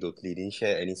very anecdotally. He didn't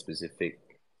share any specific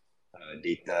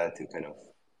data to kind of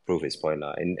prove his point,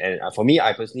 lah. And for me,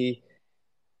 I personally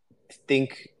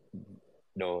think,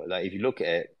 like if you look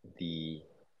at the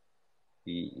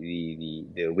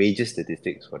wages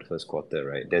statistics for the first quarter,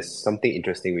 right? There's something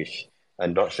interesting which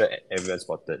I'm not sure everyone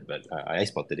spotted, but I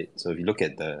spotted it. So if you look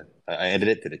at I added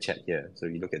it to the chat here. So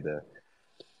if you look at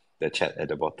the chat at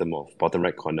the bottom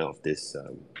right corner of this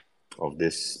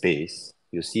space,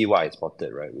 you'll see what I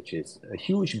spotted, right? Which is a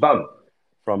huge bump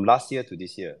from last year to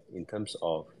this year in terms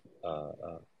of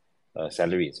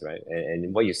salaries, right?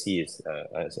 And what you see is,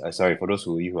 sorry, for those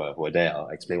who are there, I'll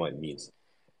explain what it means.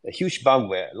 A huge bump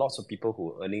where lots of people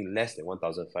who are earning less than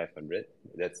 1,500,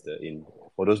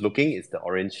 for those looking, it's the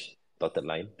orange dotted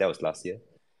line. That was last year.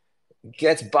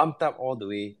 Gets bumped up all the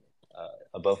way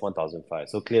above 1,500.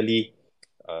 So clearly,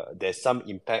 there's some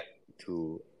impact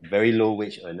to very low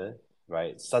wage earner,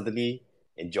 right? Suddenly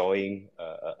enjoying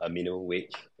a minimum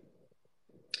wage.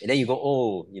 And then you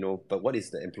go, but what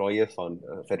is the employer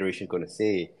federation going to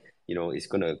say? It's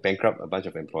going to bankrupt a bunch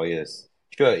of employers.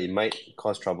 Sure, it might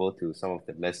cause trouble to some of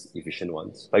the less efficient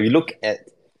ones. But we look at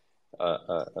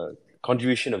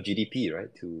contribution of GDP, right,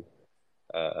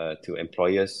 to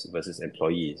employers versus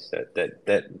employees.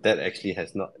 That actually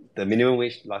has not, the minimum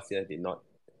wage last year did not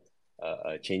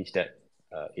change that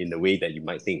in the way that you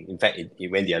might think. In fact,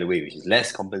 it went the other way, which is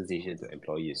less compensation to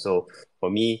employees. So for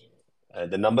me,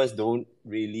 the numbers don't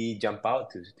really jump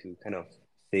out to kind of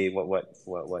say what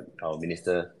our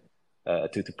minister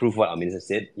to prove what our minister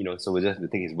said. So we'll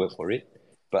take his word for it.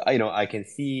 But I can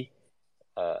see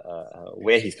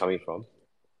where he's coming from.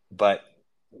 But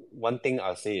one thing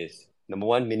I'll say is, number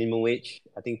one, minimum wage,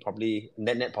 I think probably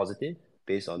net positive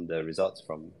based on the results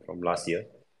from last year.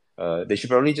 They should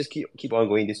probably just keep on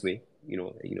going this way.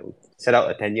 Set out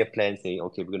a 10-year plan saying,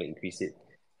 okay, we're going to increase it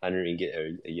 100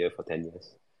 ringgit a year for 10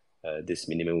 years. This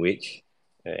minimum wage,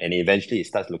 and eventually it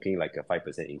starts looking like a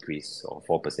 5% increase or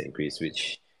 4% increase,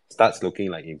 which starts looking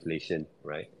like inflation,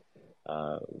 right?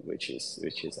 Which is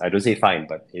I don't say fine,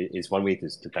 but it's one way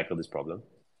to tackle this problem.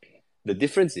 The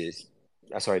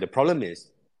problem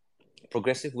is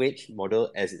progressive wage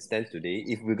model as it stands today,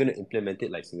 if we're going to implement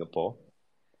it like Singapore,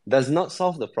 does not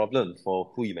solve the problem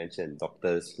for who you mentioned: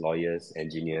 doctors, lawyers,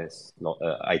 engineers,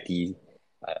 IT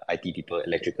people,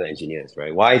 electrical engineers,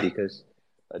 right? Why? Because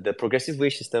the progressive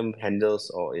wage system handles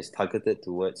or is targeted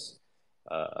towards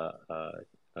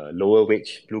lower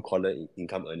wage, blue collar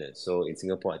income earners. So in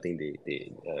Singapore, I think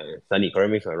they Sunny,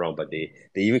 correct me if I'm wrong, but they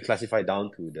even classify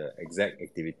down to the exact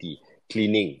activity: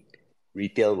 cleaning,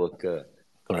 retail worker,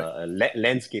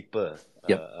 landscaper.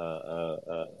 Yep.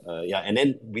 And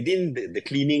then within the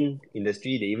cleaning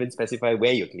industry, they even specify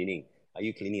where you're cleaning. Are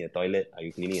you cleaning a toilet? Are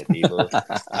you cleaning a table?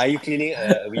 Are you cleaning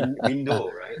a window?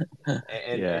 Right?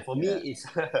 And for me,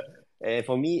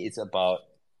 it's about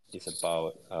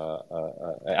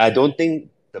I don't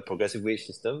think the progressive wage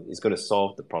system is going to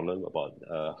solve the problem about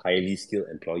highly skilled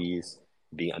employees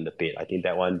being underpaid. I think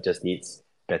that one just needs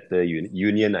better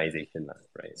unionization,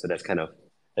 right? So that's kind of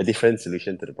a different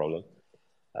solution to the problem.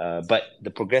 But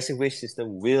the progressive wage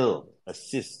system will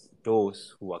assist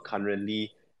those who are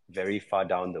currently very far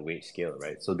down the wage scale,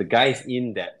 right? So the guys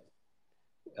in that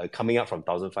coming up from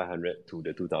 1,500 to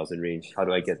the 2,000 range? How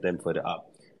do I get them further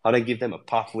up? How do I give them a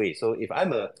pathway? So if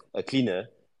I'm a cleaner,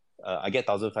 I get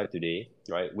 1,500 today,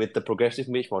 right? With the progressive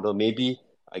wage model, maybe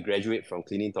I graduate from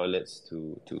cleaning toilets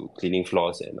to cleaning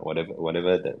floors and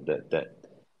whatever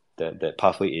that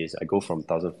pathway is. I go from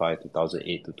 1,500 to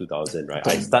 1,800 to 2,000, right?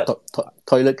 I start.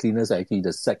 Toilet cleaners are actually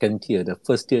the second tier. The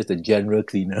first tier is the general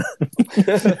cleaner.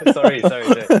 Sorry.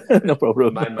 No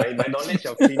problem. My knowledge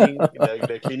of cleaning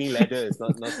the cleaning ladder is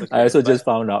not so clear. I also just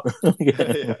found out.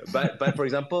 Yeah. But for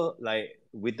example, like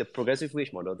with the progressive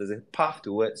wage model, there's a path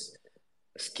towards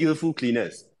skillful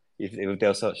cleaners, if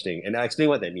there's such thing. And I'll explain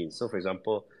what that means. So for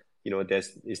example,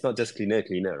 it's not just cleaner,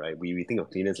 right? We think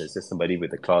of cleaners as just somebody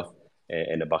with a cloth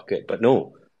and a bucket, but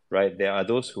no, right? There are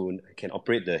those who can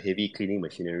operate the heavy cleaning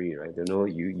machinery, right?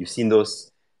 You've seen those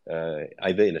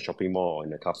either in a shopping mall or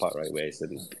in a car park, right? Where it's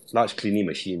large cleaning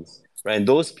machines, right? And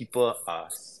those people are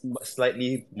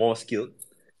slightly more skilled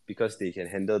because they can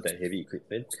handle that heavy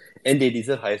equipment and they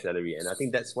deserve higher salary. And I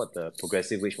think that's what the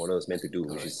progressive wage model is meant to do,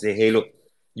 which is say, hey, look,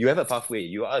 you have a pathway.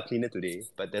 You are a cleaner today,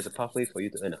 but there's a pathway for you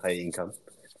to earn a higher income.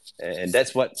 And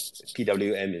that's what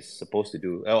PWM is supposed to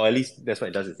do, or at least that's what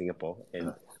it does in Singapore.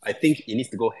 And I think it needs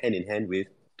to go hand in hand with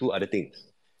two other things.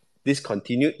 This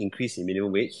continued increase in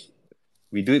minimum wage,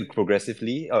 we do it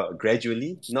progressively,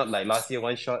 gradually, not like last year,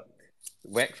 one shot,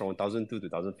 whack from 1,002 to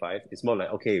 1,005. It's more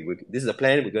like, okay, this is a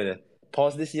plan, we're going to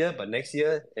pause this year, but next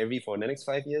year, for the next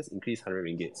 5 years, increase 100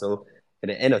 ringgit. So at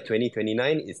the end of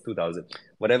 2029, it's 2,000,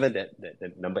 whatever that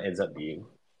number ends up being,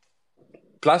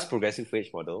 plus progressive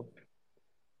wage model,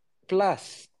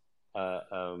 plus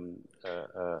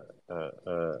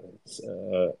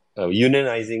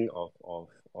unionizing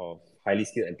of highly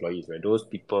skilled employees, right? Those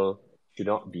people should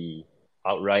not be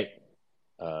outright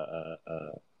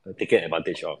taken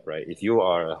advantage of, right? If you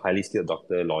are a highly skilled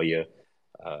doctor, lawyer,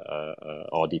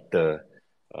 auditor,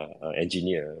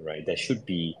 engineer, right? There should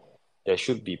be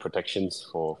protections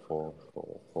for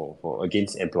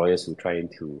against employers who try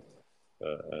to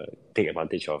take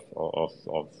advantage of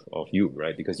you,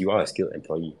 right? Because you are a skilled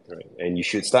employee, right? And you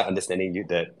should start understanding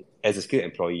that as a skilled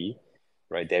employee,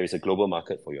 right, there is a global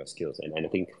market for your skills. And I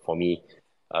think for me,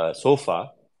 so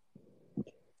far,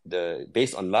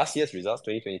 based on last year's results,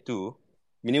 2022,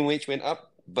 minimum wage went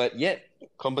up, but yet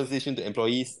compensation to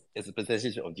employees as a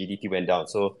percentage of GDP went down.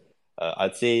 So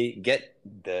I'd say get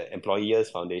the Employers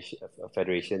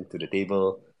Federation to the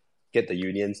table, get the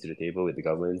unions to the table with the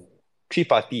government,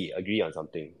 three-party agree on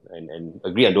something and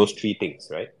agree on those three things,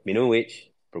 right? Minimum wage,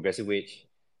 progressive wage,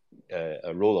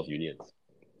 a role of unions.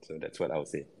 So that's what I would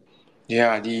say.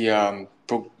 Yeah, the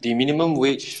minimum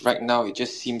wage right now, it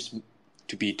just seems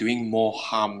to be doing more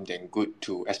harm than good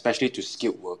especially to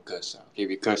skilled workers. Okay,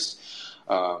 because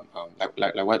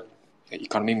like what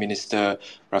Economy Minister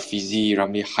Rafizi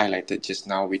Ramli highlighted just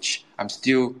now, which I'm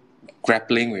still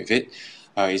grappling with it,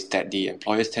 is that the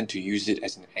employers tend to use it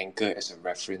as an anchor, as a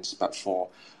reference. But for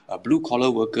blue-collar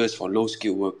workers, for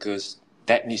low-skilled workers,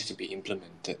 that needs to be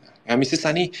implemented. Mr.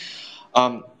 Sani,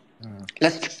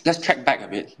 let's track back a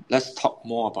bit. Let's talk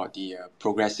more about the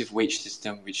progressive wage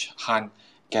system, which Han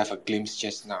gave a glimpse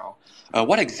just now.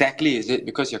 What exactly is it?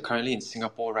 Because you're currently in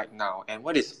Singapore right now, and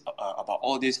what is about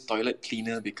all this toilet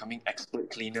cleaner becoming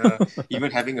expert cleaner, even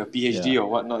having a PhD or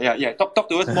whatnot? Yeah. Talk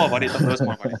to us more about it.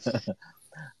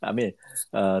 I mean,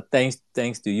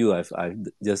 thanks to you, I've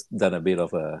just done a bit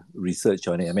of research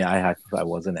on it. I mean, I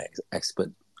wasn't an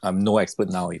expert. I'm no expert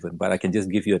now even, but I can just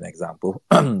give you an example.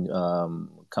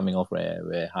 Coming off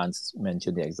where Hans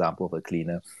mentioned the example of a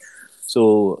cleaner.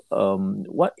 So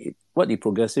what the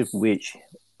progressive wage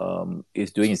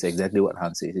is doing is exactly what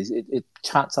Hans says. It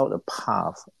charts out a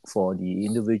path for the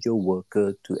individual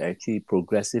worker to actually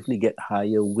progressively get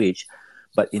higher wage,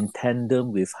 but in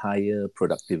tandem with higher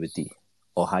productivity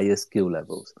or higher skill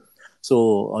levels.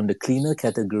 So on the cleaner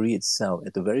category itself,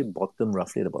 at the very bottom,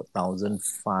 roughly at about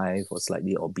 1,005 or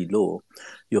slightly or below,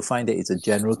 you'll find that it's a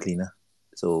general cleaner.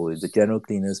 So the general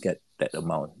cleaners get that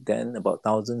amount. Then about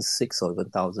 1,006 or even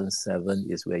 1,007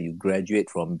 is where you graduate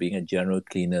from being a general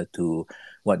cleaner to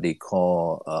what they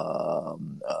call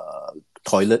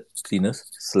toilet cleaners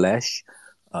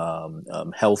 /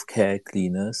 healthcare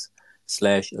cleaners /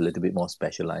 a little bit more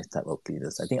specialized type of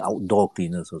cleaners. I think outdoor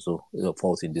cleaners also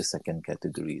falls in this second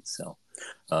category itself.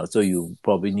 So you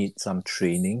probably need some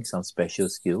training, some special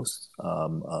skills,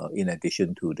 in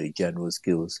addition to the general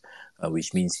skills,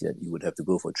 which means that you would have to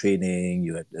go for training,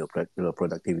 your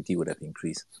productivity would have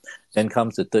increased. Then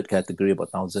comes the third category,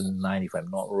 about 1,009, if I'm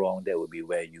not wrong. That would be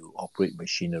where you operate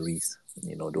machineries.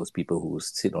 those people who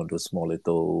sit on those small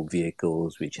little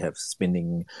vehicles which have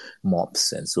spinning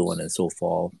mops and so on and so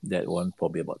forth. That one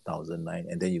probably about 1,009,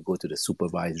 and then you go to the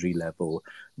supervisory level,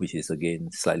 which is again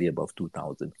slightly above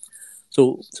 2,000.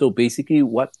 So basically,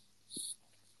 what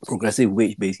progressive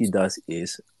wage basically does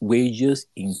is wages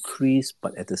increase,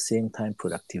 but at the same time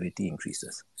productivity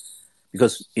increases.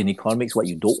 Because in economics, what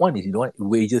you don't want is you don't want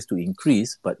wages to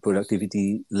increase, but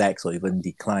productivity lags or even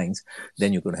declines.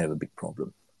 Then you're going to have a big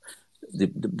problem.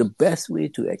 The best way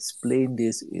to explain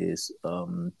this is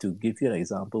to give you an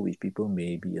example which people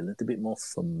may be a little bit more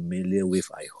familiar with,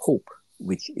 I hope,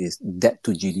 which is debt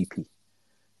to GDP.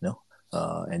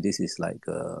 And this is like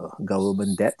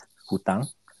government debt, hutang,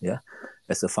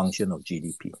 as a function of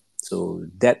GDP. So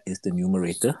debt is the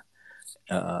numerator,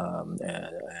 and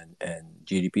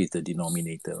GDP is the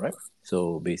denominator, right?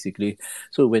 So basically,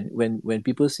 when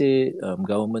people say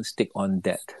governments take on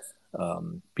debt,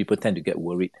 people tend to get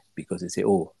worried because they say,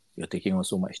 "Oh, you're taking on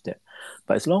so much debt."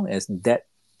 But as long as debt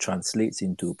translates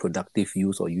into productive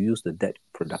use, or you use the debt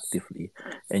productively,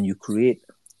 and you create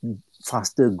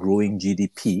faster growing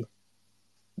GDP,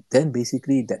 then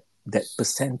basically that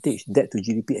percentage debt to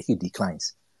GDP actually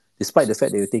declines, despite the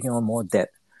fact that you're taking on more debt.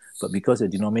 But because your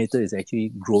denominator is actually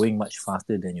growing much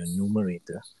faster than your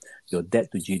numerator, your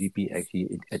debt to GDP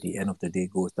actually at the end of the day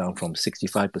goes down from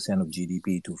 65% of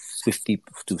GDP to 50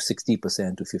 to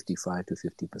 60% to 55 to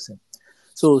 50%.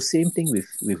 So same thing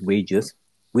with wages.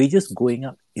 Wages going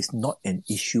up is not an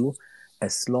issue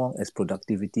as long as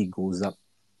productivity goes up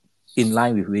in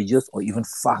line with wages or even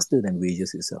faster than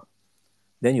wages itself.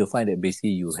 Then you'll find that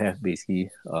basically you have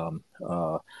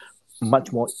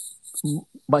much more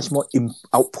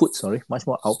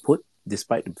output,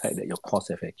 despite the fact that your costs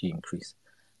have actually increased.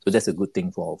 So that's a good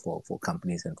thing for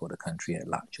companies and for the country at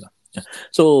large.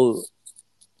 So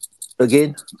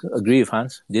again, agree with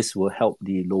Hans. This will help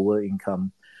the lower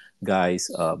income guys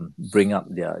bring up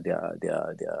their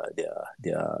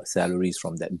salaries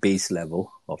from that base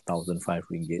level of 1,005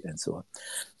 ringgit and so on.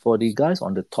 For the guys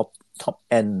on the top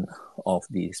end of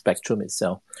the spectrum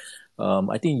itself,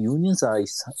 I think unions are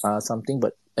something,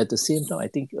 but at the same time, I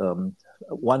think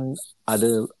one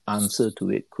other answer to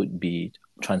it could be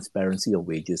transparency of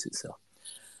wages itself.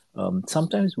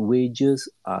 Sometimes wages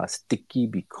are sticky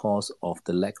because of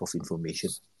the lack of information.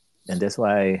 And that's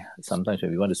why sometimes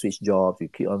when we want to switch jobs, we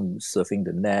keep on surfing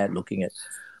the net, looking at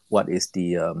what is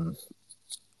the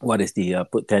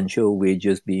potential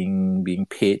wages being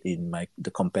paid in the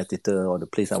competitor or the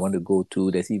place I want to go to.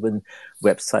 There's even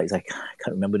websites, I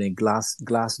can't remember the name,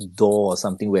 Glassdoor or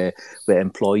something, where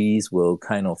employees will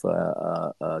kind of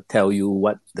tell you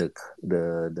what the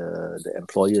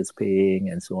employer is paying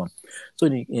and so on. So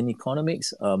in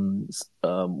economics,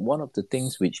 one of the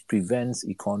things which prevents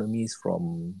economies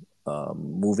from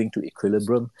moving to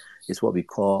equilibrium is what we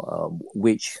call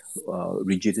wage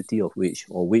rigidity of wage,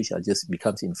 or wage just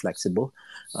becomes inflexible,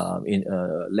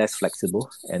 less flexible,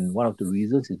 and one of the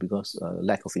reasons is because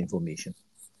lack of information.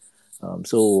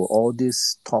 So all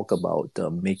this talk about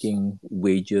making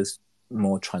wages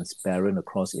more transparent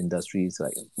across industries,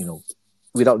 like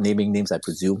without naming names, I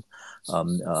presume,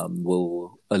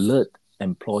 will alert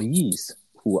employees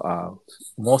who are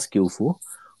more skillful,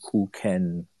 who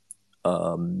can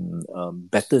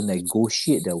better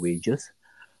negotiate their wages,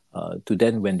 to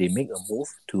then, when they make a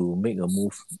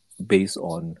move based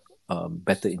on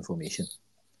better information,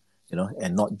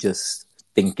 and not just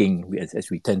thinking,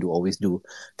 as we tend to always do,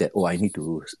 that I need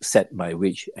to set my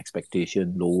wage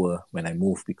expectation lower when I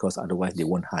move because otherwise they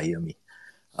won't hire me.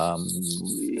 To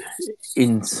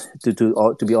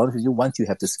be honest with you, once you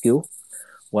have the skill,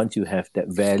 once you have that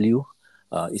value,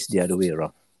 it's the other way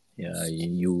around.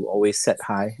 You always set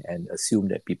high and assume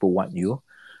that people want you,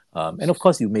 and of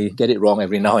course you may get it wrong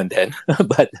every now and then,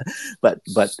 but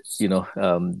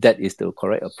that is the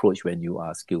correct approach when you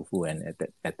are skillful and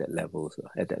at that level.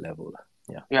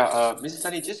 Mr.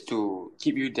 Sunny, just to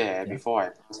keep you there before I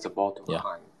pass the ball to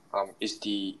Han, is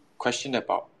the question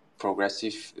about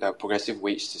progressive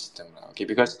wage system. Okay,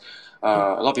 because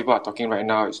a lot of people are talking right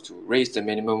now is to raise the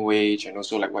minimum wage, and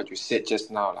also like what you said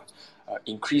just now,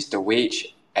 increase the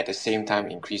wage, at the same time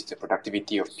increase the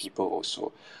productivity of people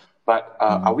also. But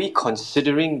are we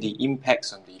considering the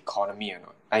impacts on the economy or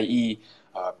not, i.e.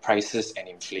 Prices and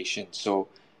inflation? So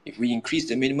if we increase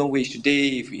the minimum wage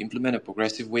today, if we implement a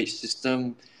progressive wage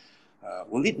system,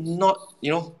 will it not,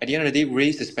 at the end of the day,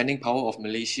 raise the spending power of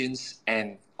Malaysians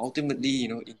and ultimately,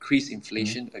 increase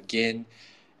inflation again?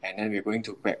 And then we're going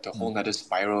to back to a whole other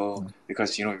spiral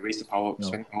because, we raise the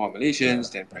spending power of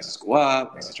Malaysians, then prices go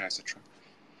up, etc., etc.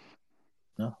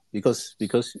 No, because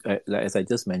as I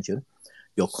just mentioned,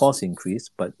 your cost increase,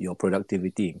 but your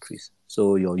productivity increase.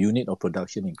 So your unit of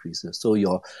production increases. So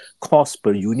your cost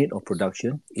per unit of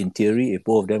production, in theory, if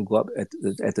both of them go up at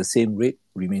the same rate,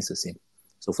 remains the same.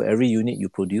 So for every unit you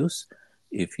produce,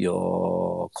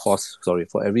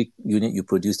 for every unit you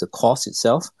produce, the cost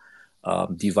itself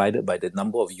divided by the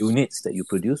number of units that you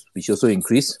produce, which also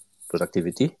increase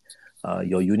productivity,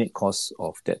 your unit cost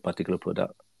of that particular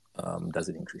product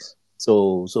doesn't increase.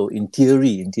 So in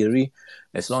theory,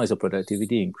 as long as the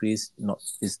productivity increase,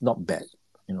 it's not bad.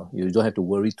 You don't have to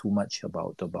worry too much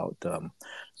about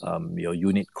your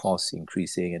unit costs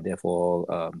increasing, and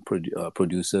therefore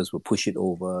producers will push it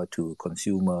over to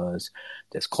consumers.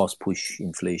 There's cost push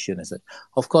inflation, and such.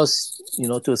 Of course,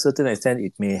 to a certain extent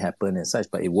it may happen and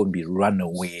such, but it won't be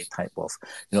runaway type of.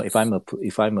 If I'm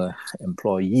a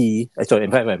employee, if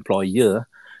I'm an employer,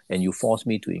 and you force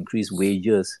me to increase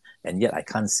wages, and yet I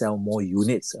can't sell more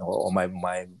units, or my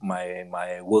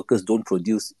workers don't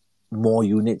produce more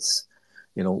units,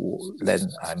 then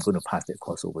I'm going to pass that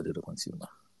cost over to the consumer.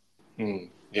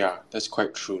 Yeah, that's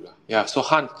quite true. Yeah, so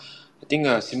Han, I think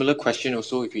a similar question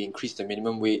also, if we increase the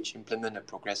minimum wage, implement a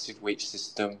progressive wage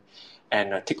system,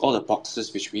 and tick all the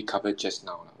boxes which we covered just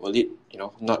now, will it,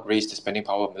 not raise the spending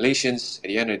power of Malaysians, at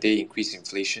the end of the day, increase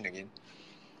inflation again?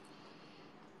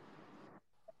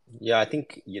 Yeah, I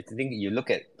think you look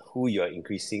at who you're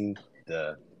increasing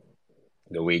the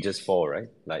wages for, right?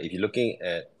 Like if you're looking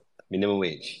at minimum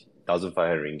wage,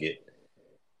 1,500 ringgit,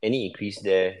 any increase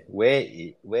there, where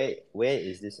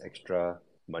is this extra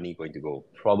money going to go?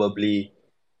 Probably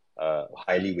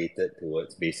highly weighted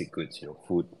towards basic goods,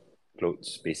 food,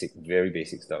 clothes, very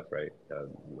basic stuff, right?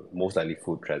 Most likely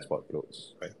food, transport,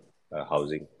 clothes, right?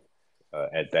 Housing,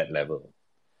 at that level,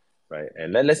 right?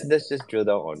 And let's just drill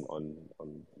down on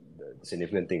the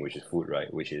significant thing, which is food,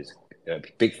 right? Which is a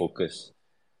big focus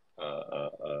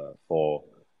for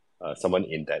someone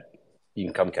in that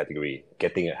income category,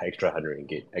 getting an extra 100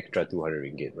 ringgit, extra 200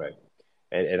 ringgit, right?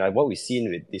 And what we've seen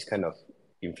with this kind of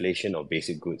inflation of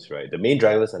basic goods, right? The main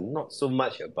drivers are not so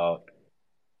much about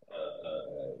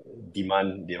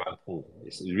demand pull.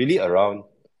 It's really around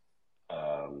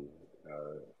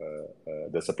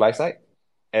the supply side.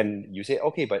 And you say,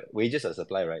 okay, but wages are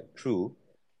supply, right? True.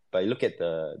 But you look at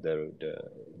the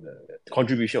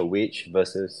contribution of wage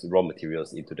versus raw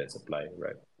materials into that supply,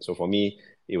 right? So for me,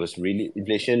 it was really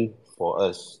inflation for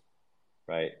us,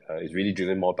 right? Is really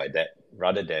driven more by that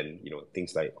rather than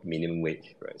things like minimum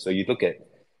wage, right? So you look at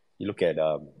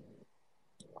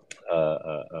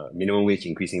minimum wage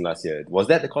increasing last year. Was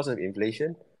that the cause of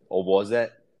inflation, or was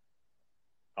that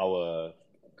our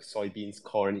soybeans,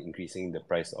 corn increasing the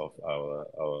price of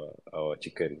our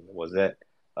chicken? Was that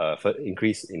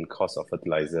increase in cost of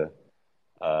fertilizer,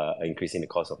 increasing the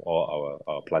cost of all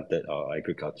our planted, our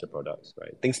agriculture products,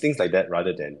 right? Things like that,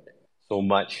 rather than so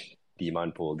much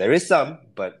demand pull. There is some,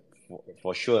 but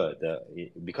for sure,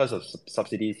 because of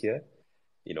subsidies here,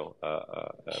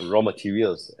 raw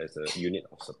materials as a unit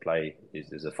of supply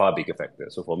is a far bigger factor.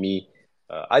 So for me,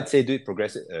 I'd say do it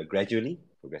gradually.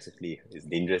 Progressively is a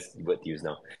dangerous word to use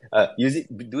now.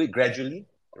 Do it gradually,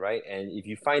 right? And if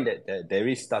you find that there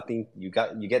is you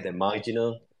get the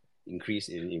marginal increase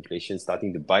in inflation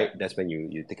starting to bite, that's when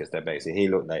you take a step back and say, hey,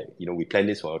 look, we planned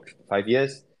this for 5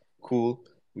 years, cool,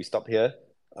 we stop here,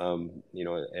 and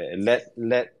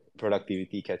let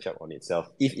productivity catch up on itself.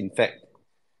 If in fact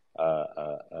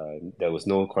there was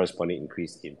no corresponding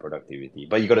increase in productivity,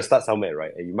 but you got to start somewhere,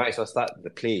 right? And you might as well start the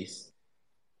place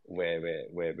where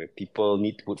people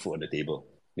need to put food on the table,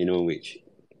 minimum wage.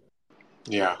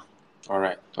 Yeah. All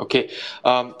right. Okay.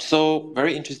 So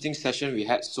very interesting session we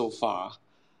had so far.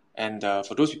 And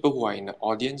for those people who are in the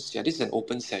audience, this is an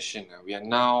open session. We are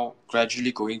now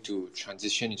gradually going to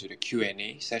transition into the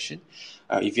Q&A session.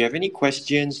 If you have any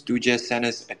questions, do just send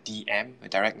us a DM, a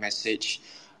direct message.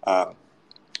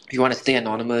 If you want to stay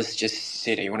anonymous, just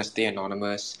say that you want to stay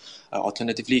anonymous.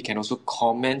 Alternatively, you can also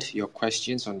comment your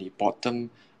questions on the bottom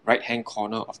right-hand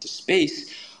corner of the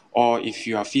space. Or if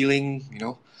you are feeling,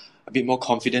 a bit more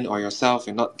confident or yourself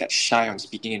and not that shy on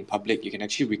speaking in public, you can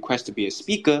actually request to be a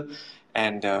speaker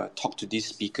and talk to these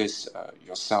speakers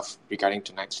yourself regarding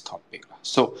tonight's topic.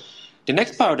 So the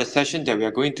next part of the session that we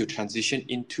are going to transition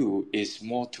into is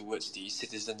more towards the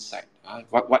citizen side.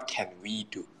 What can we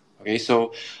do? Okay,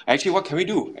 so actually what can we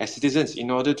do as citizens in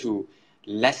order to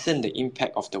lessen the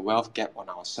impact of the wealth gap on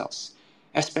ourselves,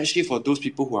 especially for those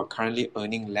people who are currently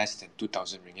earning less than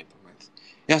 2,000 ringgit per month?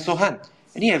 Yeah, so Han,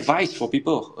 any advice for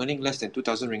people earning less than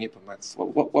 2,000 ringgit per month?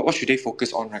 What should they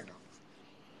focus on right now?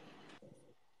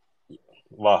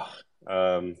 Wow.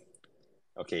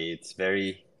 Okay, it's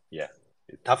very,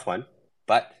 tough one.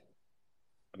 But,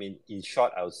 in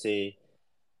short, I would say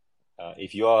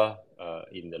if you are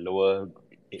in the lower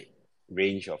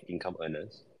range of income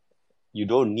earners, you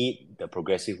don't need the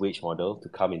progressive wage model to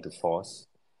come into force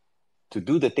to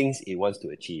do the things it wants to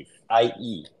achieve,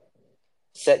 i.e.,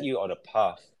 set you on a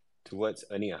path towards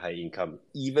earning a high income,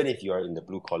 even if you are in the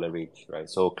blue collar range, right?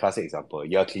 So, classic example,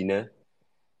 you're a cleaner,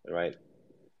 right?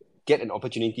 Get an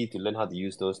opportunity to learn how to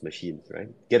use those machines, right?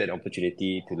 Get an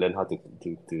opportunity to learn how to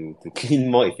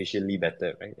clean more efficiently,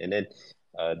 better, right? And then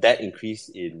that increase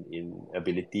in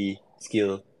ability,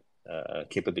 skill,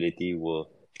 capability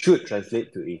should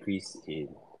translate to increase in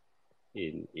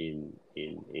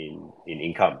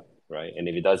income, right? And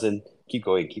if it doesn't, keep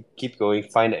going, keep going.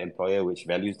 Find an employer which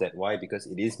values that. Why? Because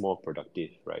it is more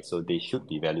productive, right? So they should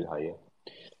be valued higher.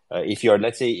 If you're,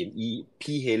 let's say, in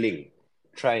P-hailing,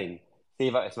 try and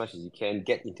save up as much as you can.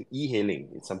 Get into e-hailing.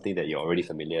 It's something that you're already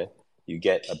familiar. You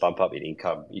get a bump up in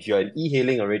income. If you're in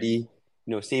e-hailing already,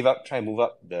 save up. Try and move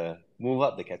up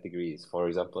the categories. For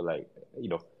example, like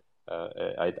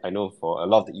I know for a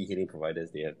lot of the e-hailing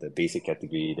providers, they have the basic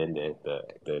category, then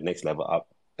the next level up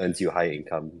earns you higher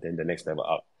income, then the next level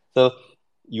up. So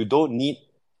you don't need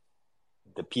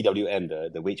the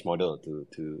PWM, the wage model,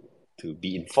 to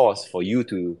be enforced for you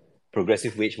to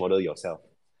progressive wage model yourself,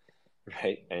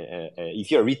 right? And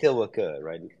if you're a retail worker,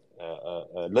 right,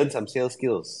 learn some sales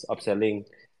skills, upselling,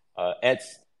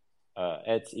 adds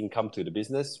income to the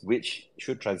business, which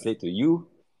should translate to you.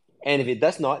 And if it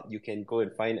does not, you can go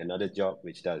and find another job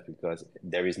which does, because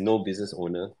there is no business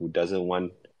owner who doesn't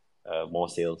want more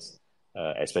sales,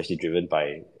 especially driven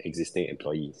by existing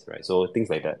employees, right? So things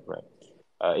like that, right?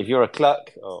 If you're a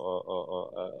clerk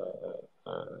or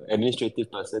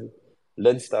administrative person,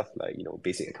 learn stuff like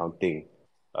basic accounting,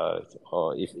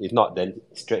 or if not, then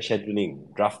stretch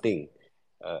scheduling, drafting,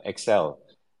 Excel,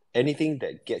 anything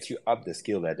that gets you up the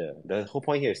skill ladder. The whole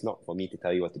point here is not for me to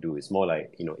tell you what to do. It's more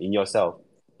like in yourself.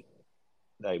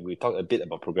 Like we talked a bit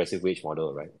about progressive wage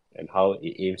model, right, and how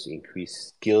it aims to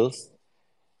increase skills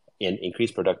and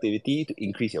increase productivity to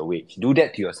increase your wage. Do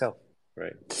that to yourself,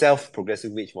 right? Self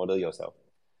progressive wage model yourself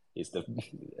is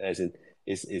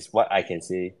is what I can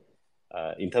say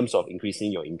in terms of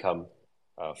increasing your income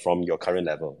from your current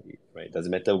level, right? Doesn't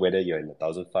matter whether you're in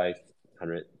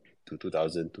 1,500 to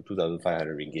 2,000 to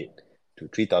 2,500 ringgit to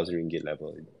 3,000 ringgit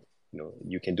level.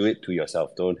 You can do it to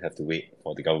yourself. Don't have to wait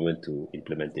for the government to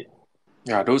implement it.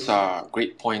 Yeah, those are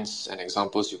great points and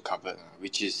examples you covered,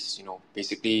 which is,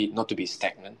 basically not to be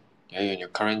stagnant. Yeah, in your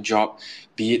current job,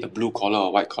 be it a blue collar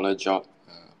or white collar job,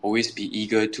 always be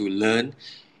eager to learn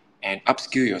and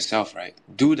upskill yourself, right?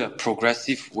 Do the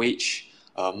progressive wage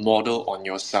model on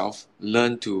yourself.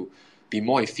 Learn to be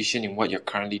more efficient in what you're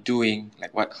currently doing,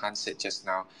 like what Hans said just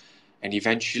now. And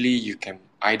eventually you can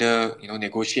either,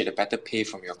 negotiate a better pay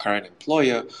from your current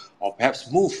employer, or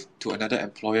perhaps move to another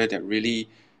employer that really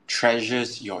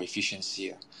treasures your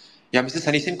efficiency. Yeah, Mr.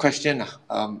 Sunny, same question.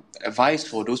 Advice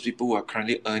for those people who are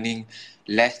currently earning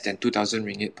less than 2,000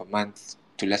 ringgit per month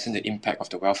to lessen the impact of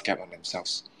the wealth gap on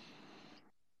themselves.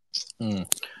 You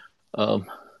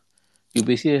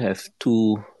basically have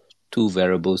two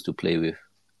variables to play with,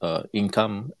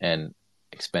 income and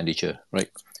expenditure, right?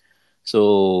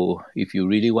 So if you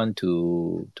really want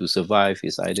to survive,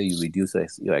 it's either you reduce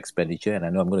your expenditure, and I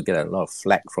know I'm going to get a lot of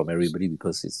flack from everybody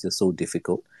because it's just so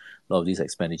difficult. A lot of these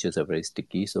expenditures are very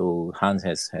sticky. So Hans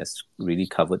has really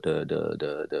covered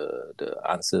the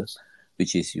answer,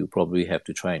 which is you probably have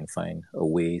to try and find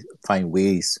ways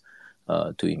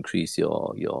to increase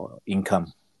your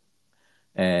income.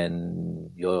 And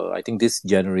I think this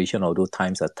generation, although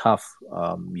times are tough,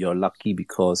 you're lucky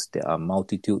because there are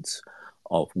multitudes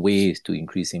of ways to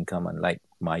increase income. Unlike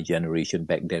my generation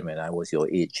back then, when I was your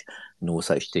age, no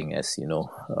such thing as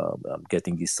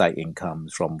getting these side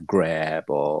incomes from Grab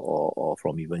or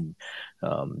from even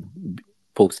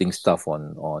posting stuff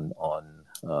on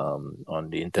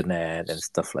the internet and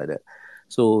stuff like that.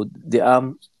 So there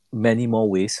are many more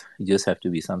ways. You just have to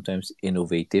be sometimes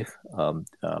innovative, and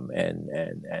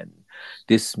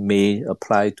this may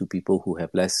apply to people who have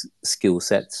less skill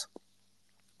sets.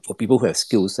 For people who have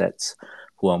skill sets,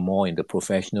 who are more in the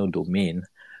professional domain,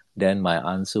 then my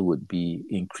answer would be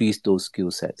increase those skill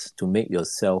sets to make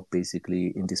yourself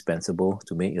basically indispensable,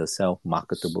 to make yourself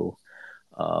marketable.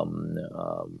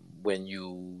 When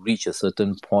you reach a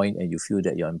certain point and you feel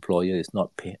that your employer is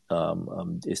not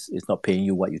paying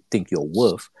you what you think you're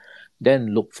worth,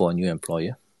 then look for a new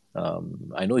employer.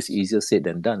 I know it's easier said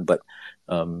than done, but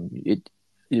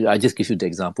I just give you the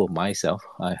example of myself.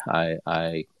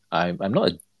 I'm not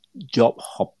a job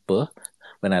hopper.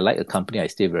 when I like a company, I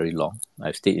stay very long.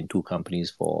 I've stayed in 2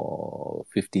 companies for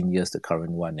 15 years, the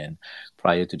current one, and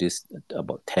prior to this,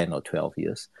 about 10 or 12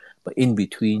 years. But in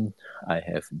between, I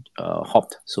have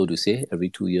hopped, so to say, every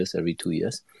 2 years.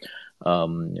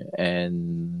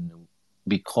 And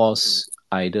because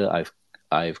either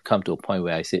I've come to a point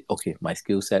where I said, okay, my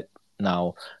skill set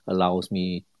now allows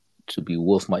me to be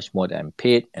worth much more than I'm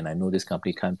paid, and I know this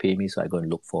company can't pay me, so I go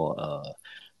and look for a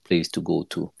place to go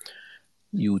to.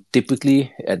 You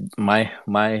typically, at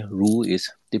my rule is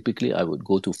typically I would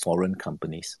go to foreign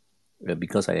companies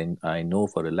because I know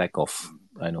for the lack of,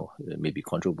 I know maybe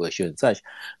controversial and such,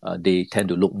 they tend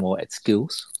to look more at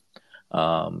skills.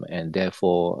 And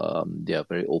therefore they are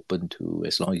very open to,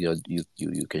 as long as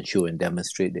you can show and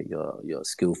demonstrate that you're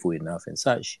skillful enough and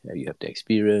such, you have the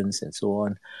experience and so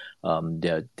on,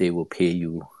 they will pay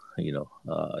you,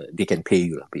 they can pay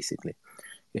you basically.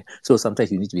 Okay. So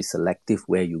sometimes you need to be selective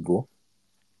where you go.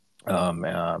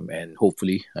 And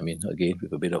hopefully, I mean, again,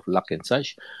 with a bit of luck and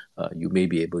such, you may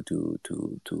be able to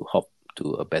hop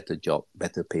to a better job,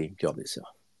 better paying job itself.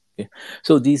 Okay.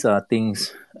 So these are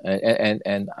things,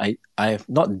 and I have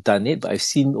not done it, but I've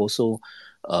seen also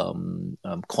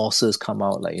courses come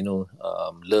out, like,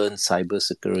 learn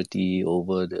cybersecurity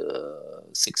over the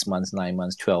 6 months, 9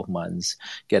 months, 12 months,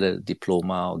 get a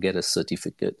diploma or get a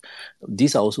certificate.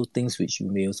 These are also things which you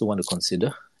may also want to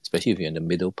consider, especially if you're in the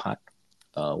middle part,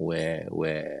 where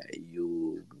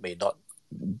you may not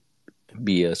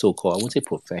be a so-called, I won't say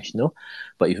professional,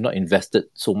 but you've not invested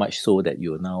so much so that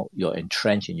you're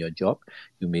entrenched in your job.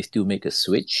 You may still make a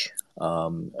switch,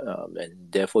 and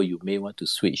therefore you may want to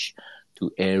switch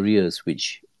to areas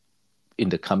which in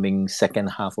the coming second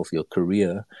half of your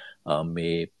career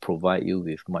may provide you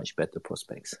with much better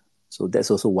prospects. So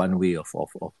that's also one way of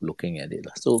looking at it.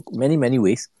 So many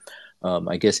ways.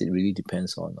 I guess it really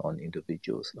depends on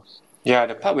individuals. Yeah,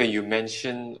 the part where you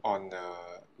mentioned on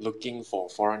looking for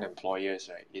foreign employers,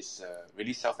 right, is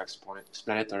really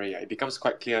self-explanatory. It becomes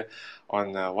quite clear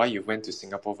on why you went to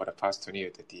Singapore for the past 20 or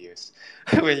 30 years.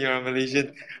 When you're a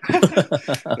Malaysian,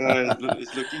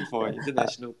 it's looking for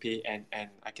international pay. And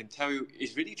I can tell you,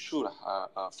 it's really true.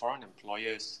 Foreign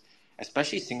employers,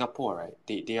 especially Singapore,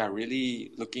 right, they are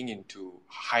really looking into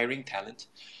hiring talent.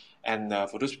 And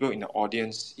for those people in the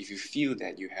audience, if you feel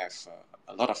that you have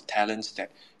a lot of talents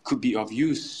that could be of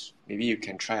use, maybe you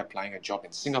can try applying a job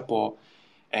in Singapore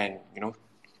and,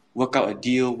 work out a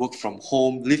deal, work from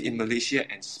home, live in Malaysia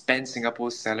and spend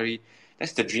Singapore's salary.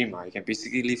 That's the dream. You can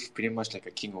basically live pretty much like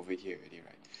a king over here already,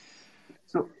 right?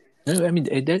 So, I mean,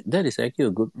 that is actually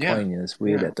a good point in this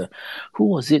way. That who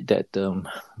was it that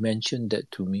mentioned that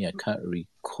to me? I can't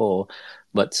recall,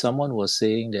 but someone was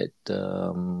saying that,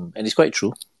 and it's quite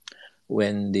true,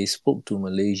 when they spoke to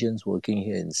Malaysians working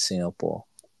here in Singapore,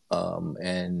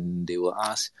 and they were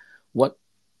asked, what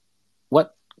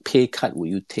pay cut would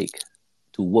you take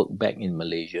to work back in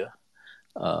Malaysia,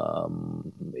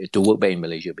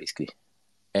 basically?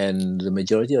 And the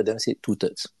majority of them said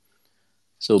 2/3.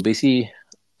 So basically,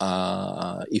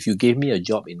 if you gave me a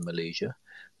job in Malaysia,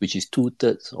 which is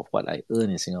 2/3 of what I earn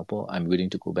in Singapore, I'm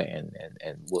willing to go back and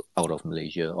work out of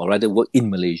Malaysia, or rather work in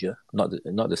Malaysia, not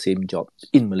the same job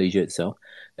in Malaysia itself,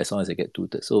 as long as I get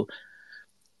 2/3.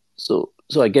 So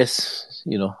I guess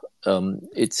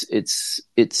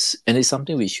it's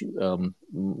something which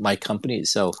my company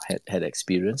itself had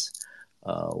experienced.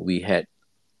 We had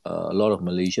a lot of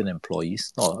Malaysian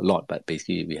employees, not a lot, but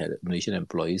basically we had Malaysian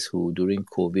employees who during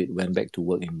COVID went back to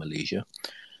work in Malaysia.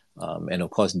 And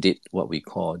of course did what we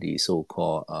call the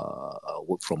so-called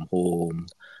work from home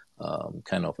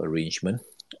kind of arrangement.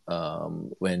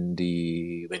 When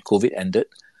COVID ended,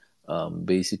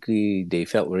 basically they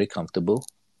felt very comfortable.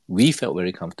 We felt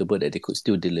very comfortable that they could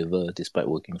still deliver despite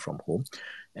working from home.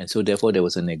 And so therefore there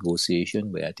was a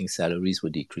negotiation where I think salaries were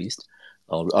decreased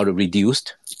or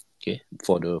reduced, okay,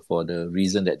 for the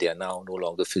reason that they are now no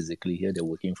longer physically here, they're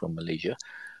working from Malaysia.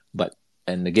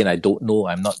 And again, I don't know,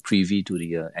 I'm not privy to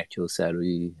the actual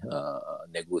salary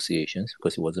negotiations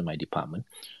because it wasn't my department,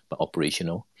 but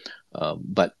operational.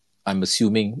 But I'm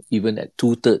assuming even at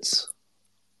 2/3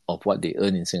 of what they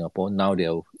earn in Singapore, now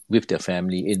they're with their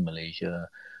family in Malaysia.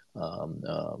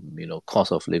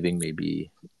 Cost of living may be,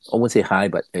 I won't say high,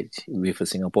 but with a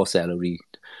Singapore salary,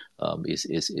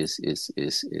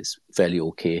 is fairly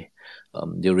okay.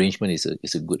 The arrangement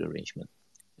is a good arrangement.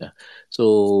 Yeah.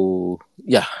 So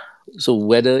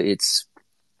whether it's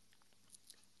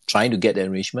trying to get the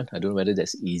arrangement, I don't know whether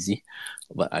that's easy,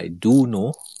 but I do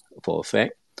know for a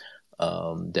fact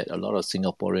that a lot of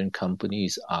Singaporean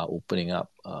companies are opening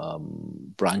up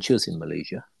branches in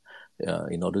Malaysia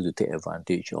in order to take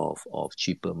advantage of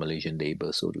cheaper Malaysian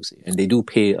labour, so to say. And they do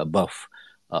pay above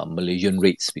Malaysian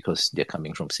rates because they're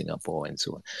coming from Singapore and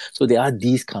so on. So there are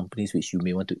these companies which you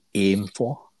may want to aim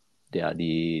for. They are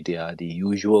the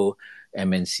usual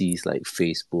MNCs like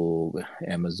Facebook,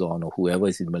 Amazon, or whoever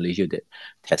is in Malaysia, that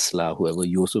Tesla, whoever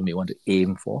you also may want to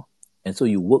aim for. And so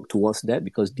you work towards that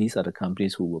because these are the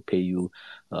companies who will pay you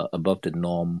above the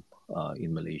norm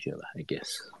in Malaysia, I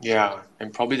guess. Yeah,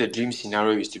 and probably the dream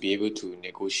scenario is to be able to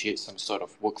negotiate some sort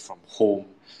of work from home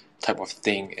type of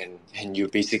thing, and you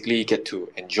basically get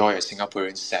to enjoy a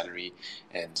Singaporean salary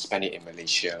and spend it in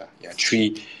Malaysia. Yeah,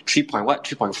 three point what?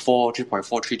 3.4,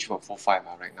 3.43,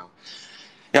 3.45 right now.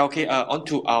 Yeah, okay, on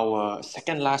to our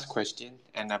second last question.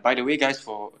 And by the way, guys,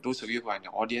 for those of you who are in the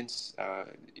audience,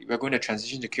 we're going to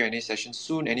transition to Q&A session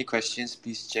soon. Any questions,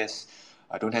 please just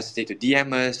don't hesitate to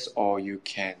DM us, or you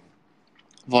can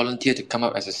volunteer to come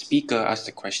up as a speaker, ask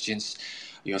the questions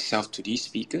yourself to these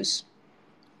speakers.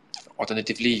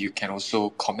 Alternatively, you can also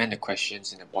comment the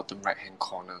questions in the bottom right-hand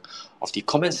corner of the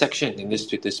comment section in this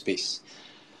Twitter space.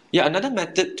 Yeah, another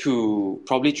method to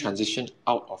probably transition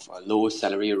out of a lower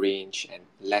salary range and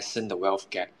lessen the wealth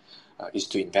gap is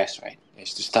to invest, right?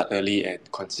 Is to start early and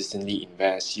consistently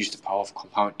invest, use the power of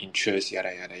compound interest,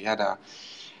 yada, yada, yada.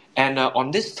 And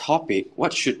on this topic,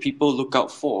 what should people look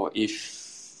out for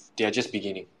if they are just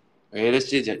beginning? Okay, let's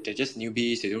say that they're just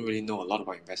newbies, they don't really know a lot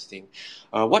about investing.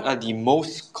 What are the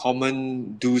most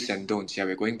common do's and don'ts? Yeah,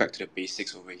 we're going back to the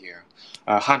basics over here.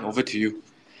 Han, over to you.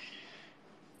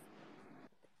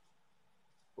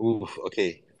 Ooh,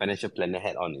 okay. Financial planner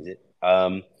hat on, is it?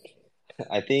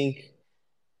 I think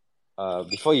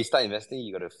before you start investing,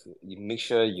 you make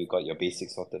sure you got your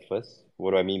basics sorted first.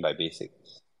 What do I mean by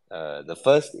basics? The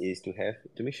first is to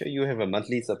make sure you have a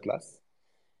monthly surplus.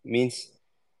 Means,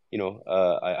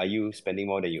 are you spending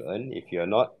more than you earn? If you're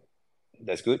not,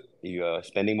 that's good. If you are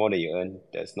spending more than you earn,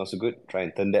 that's not so good. Try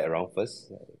and turn that around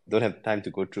first. Don't have time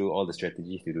to go through all the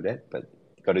strategies to do that, but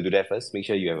you got to do that first. Make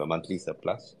sure you have a monthly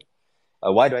surplus.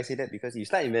 Why do I say that? Because you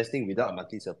start investing without a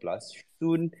monthly surplus,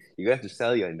 soon you have to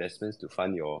sell your investments to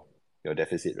fund your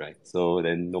deficit, right? So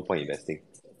then no point investing.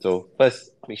 So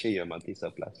first, make sure you have a monthly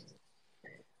surplus.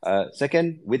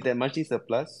 Second, with that monthly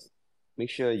surplus, make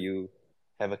sure you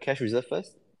have a cash reserve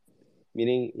first.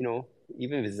 Meaning,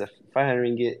 even if it's a 500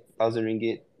 ringgit, 1,000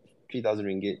 ringgit, 3,000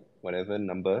 ringgit, whatever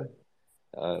number,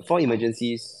 for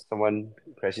emergencies, someone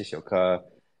crashes your car,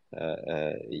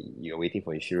 you're waiting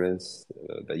for insurance,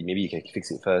 but maybe you can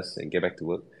fix it first and get back to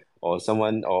work. Or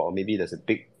maybe there's a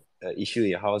big issue in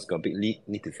your house, got a big leak,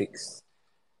 need to fix.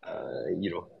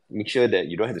 Make sure that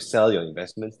you don't have to sell your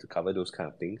investments to cover those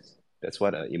kind of things. That's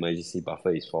what an emergency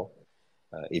buffer is for.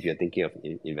 If you're thinking of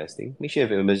investing, make sure you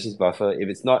have an emergency buffer. If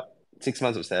it's not 6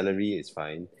 months of salary, it's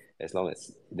fine. As long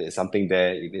as there's something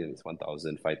there, even if it's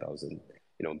 1,000, 5,000,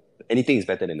 anything is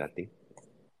better than nothing.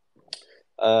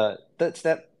 Third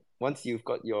step, once you've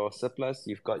got your surplus,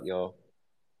 you've got your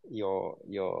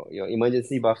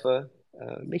emergency buffer,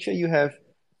 make sure you have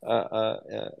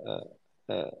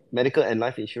medical and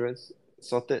life insurance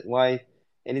sorted. Why?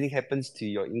 Anything happens to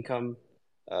your income,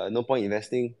 no point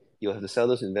investing. You'll have to sell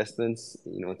those investments,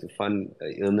 to fund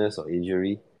illness or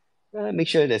injury. Make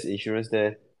sure there's insurance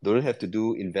there. Don't have to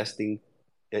do investing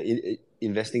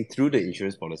through the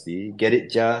insurance policy. Get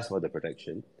it just for the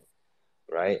protection,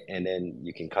 right? And then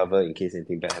you can cover in case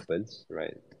anything bad happens,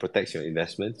 right? Protects your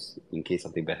investments in case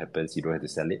something bad happens. You don't have to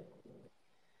sell it.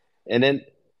 And then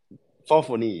fourth,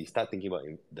 only start thinking about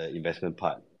the investment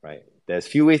part, right? There's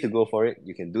few ways to go for it.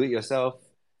 You can do it yourself.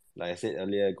 Like I said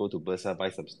earlier, go to Bursa, buy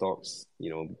some stocks,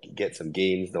 get some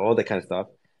gains, all that kind of stuff.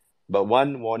 But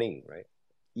one warning, right?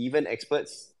 Even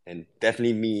experts, and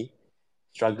definitely me,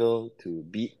 struggle to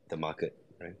beat the market,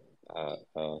 right?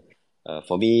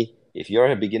 For me, if you're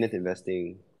a beginner to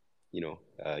investing,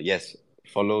 yes,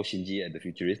 follow Shinji at the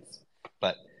Futurists.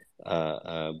 But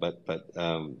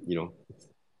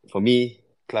for me,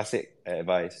 classic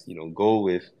advice, go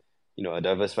with, a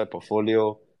diversified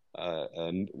portfolio.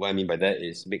 What I mean by that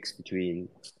is mix between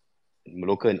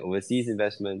local and overseas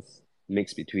investments,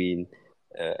 mix between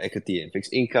equity and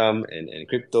fixed income and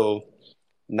crypto.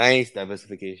 Nice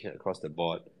diversification across the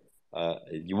board.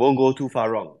 You won't go too far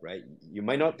wrong, right? You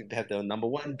might not have the number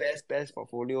one best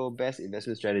portfolio, best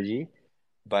investment strategy,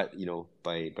 but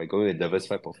by going with a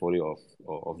diversified portfolio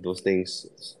of those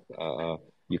things,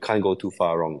 you can't go too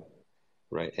far wrong,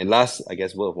 right? And last, I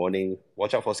guess, word of warning: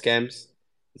 watch out for scams.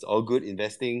 It's all good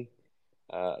investing.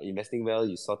 Investing well,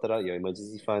 you sorted out your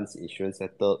emergency funds, insurance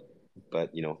settled,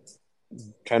 but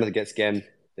try not to get scammed.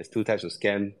 There's two types of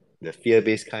scam: the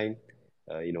fear-based kind.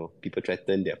 People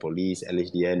threaten their police,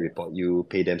 LHDN, report you,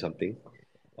 pay them something.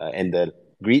 And the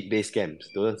greed-based scams,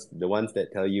 those the ones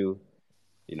that tell you,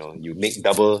 you make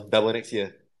double next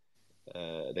year.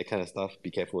 that kind of stuff.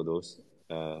 Be careful of those.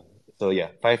 So yeah,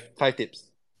 five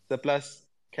tips: surplus,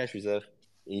 cash reserve,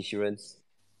 insurance,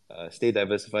 stay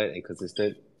diversified and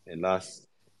consistent, and last,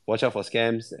 watch out for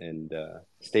scams and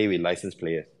stay with licensed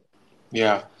players.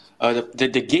 Yeah,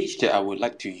 the gauge that I would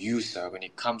like to use when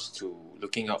it comes to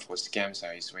looking out for scams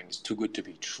is when it's too good to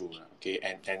be true. Okay,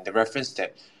 and the reference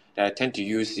that I tend to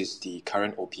use is the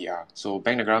current OPR. So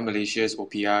Bank Negara Malaysia's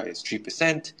OPR is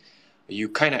 3%. You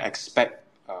kind of expect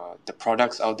the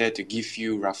products out there to give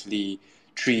you roughly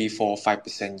 3, 4,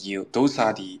 5% yield. Those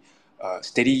are the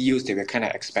steady yields that we're kind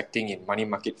of expecting in money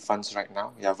market funds right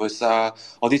now. Yeah, Versa,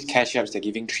 all these cash apps, they're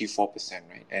giving 3, 4%,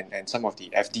 right? And some of the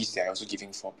FDs, they're also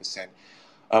giving 4%.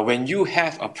 When you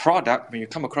have a product, when you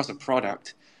come across a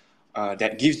product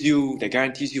that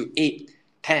guarantees you 8,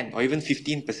 10, or even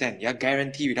 15%, yeah,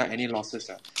 guarantee without any losses,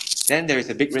 then there is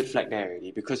a big red flag there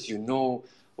already, because you know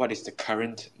what is the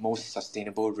current most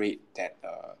sustainable rate that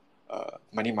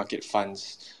money market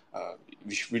funds,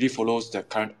 which really follows the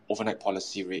current overnight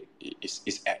policy rate,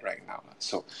 is at right now.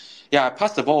 So, yeah, I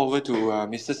pass the ball over to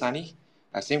Mr. Sani.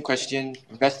 Same question,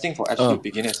 investing for absolute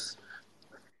beginners.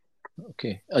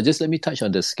 Okay, just let me touch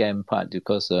on the scam part,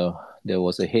 because there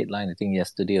was a headline, I think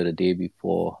yesterday or the day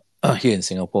before, here in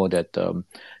Singapore, that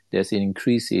there's an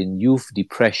increase in youth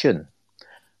depression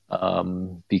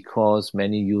because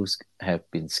many youths have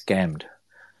been scammed.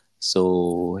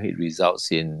 So it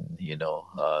results in,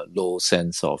 low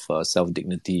sense of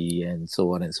self-dignity and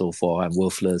so on and so forth. I'm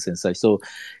worthless and such. So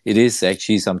it is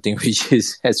actually something which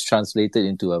has translated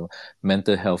into a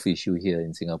mental health issue here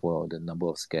in Singapore, the number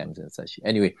of scams and such.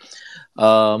 Anyway,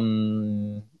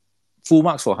 full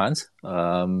marks for Hans.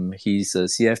 He's a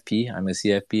CFP. I'm a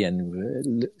CFP,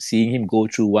 and seeing him go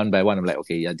through one by one, I'm like,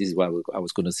 okay, yeah, this is what I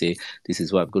was going to say. This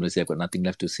is what I'm going to say. I've got nothing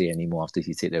left to say anymore after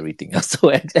he said everything. So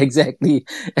exactly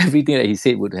everything that he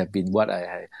said would have been what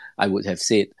I would have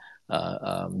said,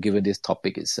 given this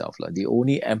topic itself. The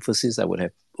only emphasis I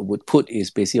would put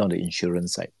is basically on the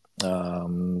insurance side.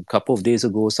 Couple of days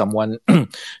ago, someone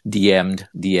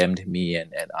DM'd me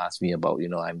and asked me about,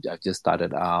 I've just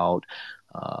started out.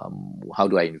 How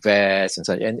do I invest and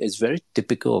such? And it's very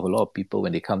typical of a lot of people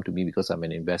when they come to me, because I'm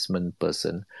an investment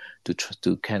person,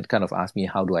 to kind of ask me,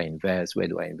 how do I invest? Where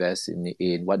do I invest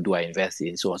in? What do I invest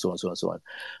in? So on, so on, so on, so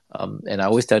on. And I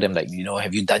always tell them, like,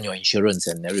 have you done your insurance?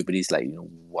 And everybody's like,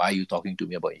 why are you talking to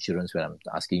me about insurance when I'm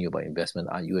asking you about investment?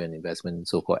 Are you an investment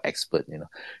so-called expert? And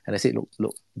I say,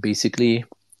 look, basically,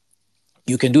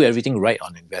 you can do everything right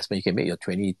on investment. You can make your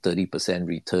 20-30%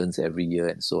 returns every year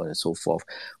and so on and so forth.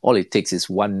 All it takes is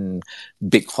one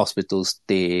big hospital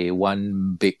stay,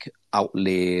 one big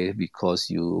outlay because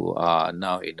you are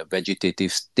now in a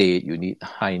vegetative state, you need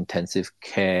high intensive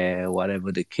care,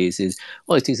 whatever the case is.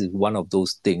 All it takes is one of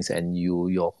those things, and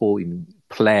your whole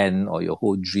plan or your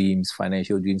whole dreams,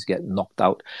 financial dreams, get knocked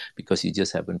out because you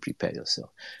just haven't prepared yourself.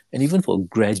 And even for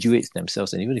graduates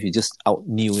themselves, and even if you're just out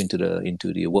new into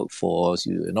the workforce,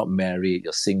 you're not married,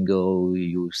 you're single,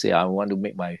 you say, I want to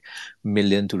make my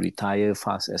million to retire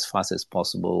as fast as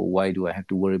possible. Why do I have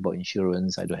to worry about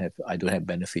insurance? I don't have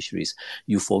beneficiaries.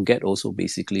 You forget also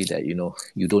basically that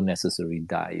you don't necessarily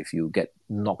die if you get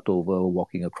knocked over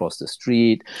walking across the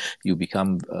street. You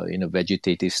become in a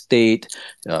vegetative state.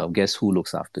 Guess who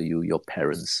looks after you? Your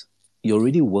parents. You're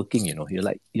already working,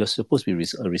 you're supposed to be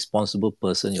a responsible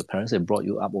person. Your parents have brought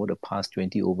you up over the past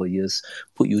 20 over years,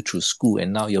 put you through school,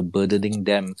 and now you're burdening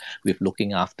them with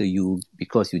looking after you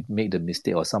because you made the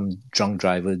mistake, or some drunk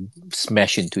driver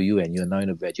smashed into you and you're now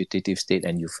in a vegetative state,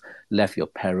 and you've left your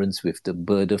parents with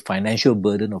the financial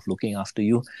burden of looking after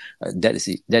you. That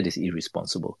is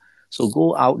irresponsible. So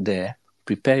go out there,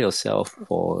 prepare yourself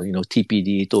for,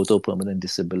 TPD, total permanent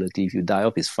disability. If you die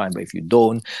off, it's fine, but if you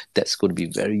don't, that's going to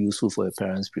be very useful for your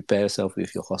parents. Prepare yourself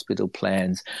with your hospital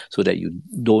plans so that you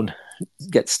don't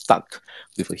get stuck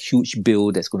with a huge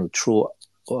bill that's going to throw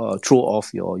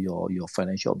off your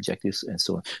financial objectives and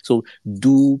so on. So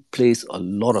do place a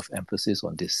lot of emphasis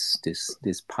on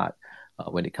this part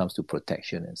when it comes to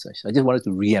protection and such. I just wanted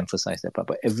to re-emphasize that part,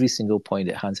 but every single point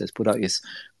that Hans has put out is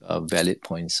valid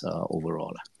points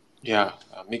overall. Yeah,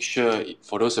 make sure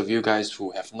for those of you guys who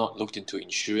have not looked into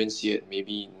insurance yet,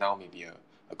 maybe now may be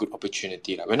a good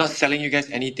opportunity. We're not selling you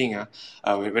guys anything.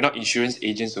 We're not insurance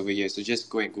agents over here, so just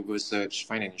go and Google search,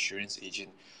 find an insurance agent.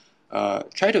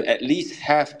 Try to at least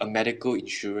have a medical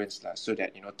insurance so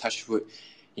that, touch wood,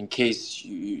 in case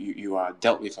you are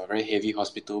dealt with a very heavy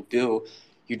hospital bill,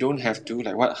 you don't have to,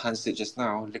 like what Hans said just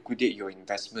now, liquidate your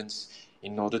investments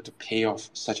in order to pay off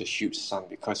such a huge sum.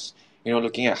 Because,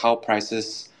 looking at how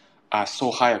prices are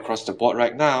so high across the board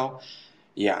right now,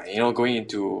 yeah, going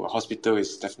into a hospital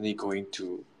is definitely going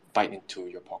to bite into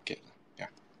your pocket. Yeah.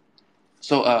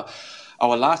 So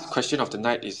our last question of the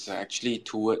night is actually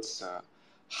towards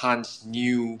Han's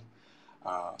new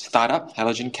startup,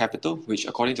 Halogen Capital, which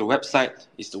according to the website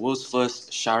is the world's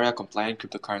first Sharia-compliant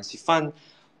cryptocurrency fund,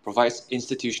 provides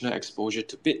institutional exposure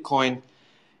to Bitcoin.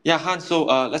 Yeah, Han, so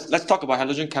let's talk about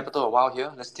Halogen Capital a while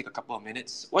here. Let's take a couple of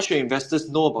minutes. What should investors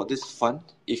know about this fund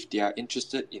if they are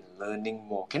interested in learning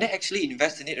more? Can they actually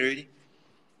invest in it already?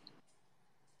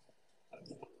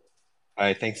 All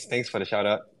right, thanks for the shout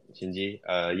out, Shinji.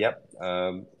 Yep.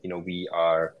 We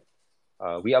are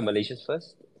Malaysia's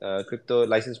first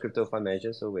licensed crypto fund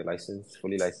manager. So we're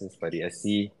fully licensed by the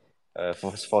SC.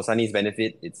 For Sunny's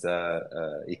benefit, it's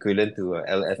equivalent to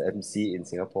LFMC in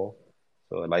Singapore.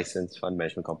 So a licensed fund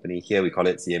management company. Here we call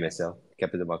it CMSL,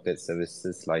 Capital Market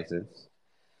Services License.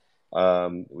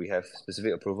 We have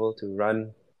specific approval to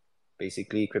run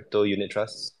basically crypto unit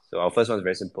trusts. So our first one is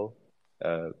very simple.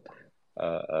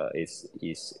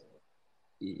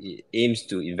 It aims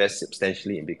to invest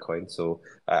substantially in Bitcoin. So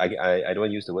I don't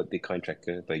want to use the word Bitcoin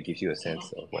tracker, but it gives you a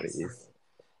sense of what it is.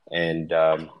 And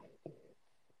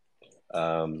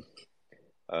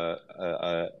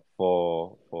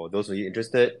for those of you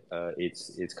interested,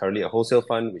 it's currently a wholesale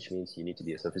fund, which means you need to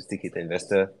be a sophisticated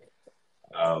investor.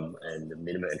 And the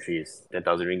minimum entry is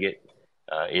 10,000 ringgit.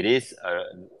 It is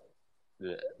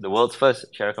the world's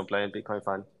first Sharia compliant Bitcoin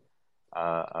fund.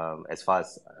 As far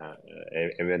as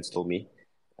everyone's told me,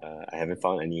 I haven't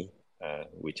found any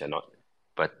which are not.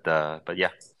 But yeah,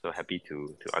 so happy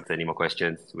to answer any more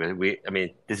questions.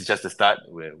 This is just the start.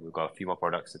 We've got a few more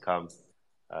products to come.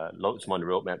 Loads more on the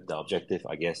roadmap. The objective,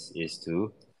 I guess, is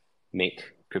to make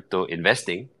crypto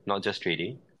investing, not just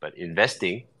trading, but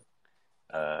investing,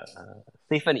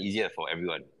 safer and easier for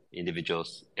everyone,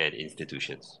 individuals and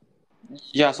institutions.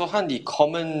 Yeah, so Han, the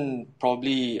common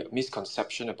probably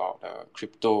misconception about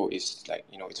crypto is like,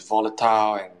 it's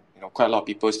volatile and, quite a lot of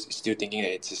people still thinking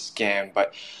that it's a scam.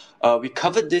 But we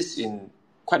covered this in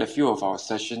quite a few of our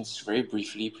sessions very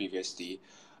briefly previously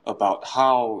about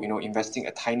how, investing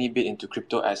a tiny bit into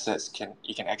crypto assets can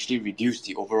actually reduce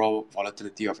the overall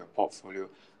volatility of your portfolio.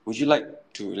 Would you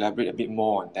like to elaborate a bit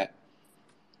more on that?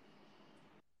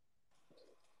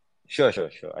 Sure.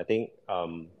 I think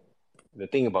the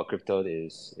thing about crypto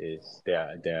is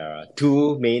there are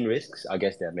two main risks. I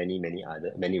guess there are many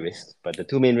risks, but the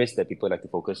two main risks that people like to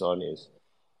focus on is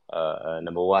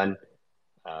number one,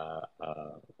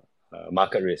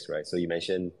 market risk, right? So you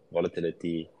mentioned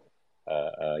volatility,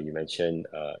 you mentioned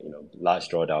large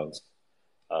drawdowns.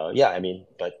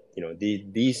 But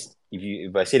these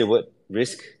if I say the word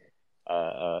risk,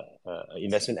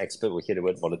 investment expert will hear the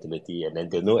word volatility and then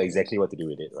they'll know exactly what to do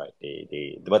with it, right?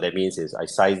 What that means is I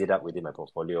size it up within my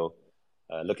portfolio,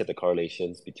 look at the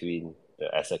correlations between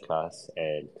the asset class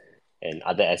and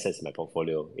other assets in my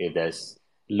portfolio. If there's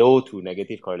low to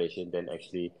negative correlation, then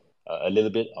actually a little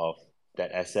bit of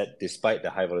that asset, despite the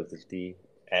high volatility,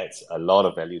 adds a lot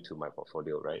of value to my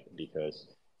portfolio, right? Because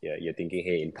you're thinking,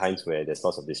 hey, in times where there's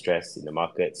lots of distress in the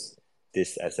markets,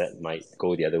 this asset might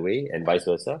go the other way and vice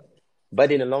versa. But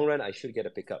in the long run, I should get a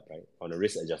pickup, right, on a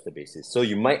risk-adjusted basis. So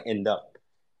you might end up,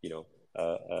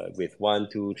 with 1,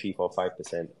 2, 3, 4,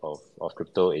 5% of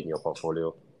crypto in your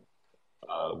portfolio,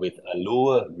 with a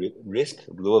lower risk,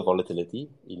 lower volatility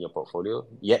in your portfolio,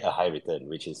 yet a high return,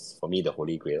 which is for me the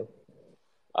holy grail.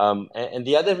 And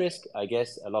the other risk, I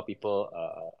guess, a lot of people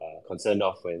are concerned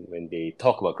of when they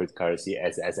talk about cryptocurrency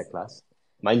as an asset class.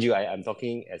 Mind you, I'm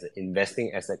talking as an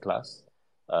investing asset class,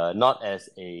 not as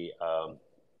a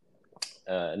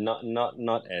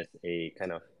not as a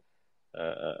kind of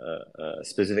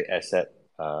specific asset,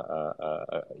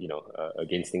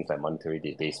 against things like monetary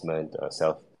debasement, what's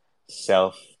the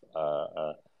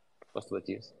word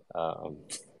to use?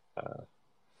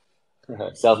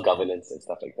 Self-governance and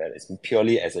stuff like that. It's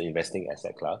purely as an investing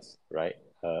asset class, right?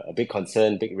 A big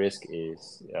concern, big risk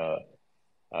is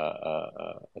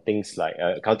things like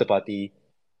counterparty,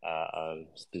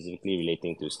 specifically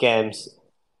relating to scams,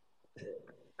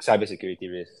 cybersecurity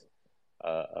risk,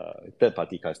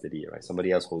 third-party custody, right?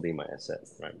 Somebody else holding my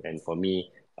assets, right? And for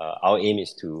me, our aim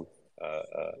is to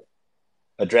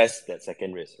address that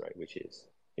second risk, right? Which is,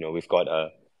 we've got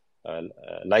a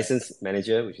licensed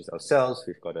manager, which is ourselves.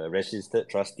 We've got a registered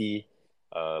trustee,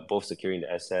 both securing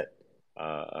the asset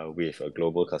with a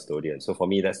global custodian. So for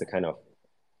me, that's the kind of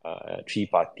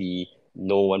three-party,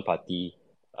 no one party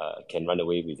can run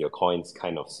away with your coins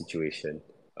kind of situation.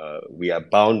 We are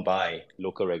bound by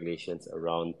local regulations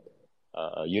around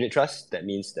unit trust. That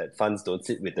means that funds don't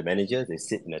sit with the manager; they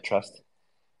sit in a trust,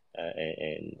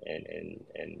 and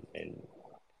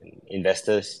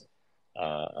investors.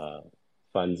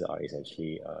 Funds are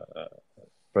essentially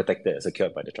protected,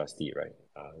 secured by the trustee, right?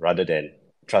 Rather than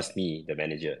trust me, the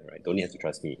manager, right? Don't you have to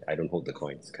trust me? I don't hold the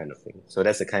coins, kind of thing. So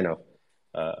that's the kind of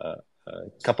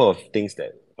couple of things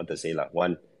that I want to say. Like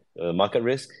one, market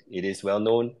risk. It is well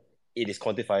known. It is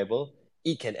quantifiable.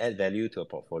 It can add value to a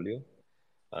portfolio.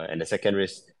 And the second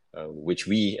risk, which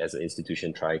we as an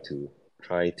institution try to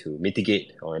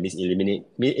mitigate or at least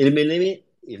eliminate,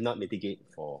 if not mitigate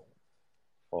for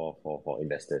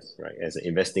investors, right? As an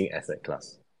investing asset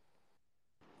class.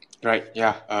 Right,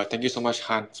 yeah. Thank you so much,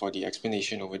 Han, for the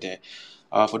explanation over there.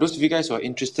 For those of you guys who are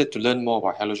interested to learn more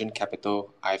about Halogen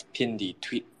Capital, I've pinned the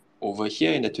tweet over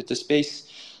here in the Twitter space.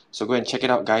 So go and check it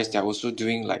out, guys. They're also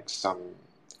doing like some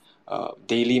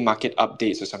daily market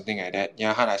updates or something like that.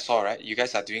 Yeah, Han, I saw, right? You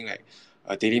guys are doing like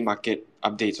daily market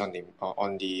updates on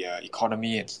the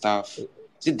economy and stuff.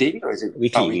 Is it daily or is it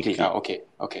Weekly, weekly? weekly.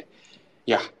 Okay.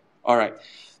 Yeah. All right.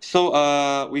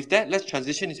 So with that, let's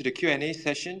transition into the Q&A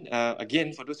session.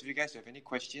 Again, for those of you guys who have any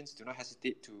questions, do not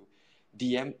hesitate to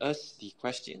DM us the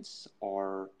questions,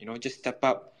 or just step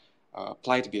up,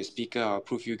 apply to be a speaker. I'll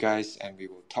approve you guys, and we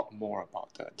will talk more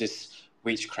about this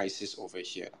wage crisis over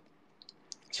here.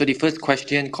 So the first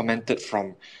question commented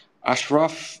from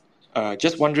Ashraf,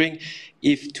 just wondering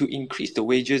if to increase the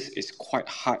wages is quite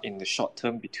hard in the short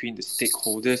term between the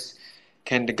stakeholders,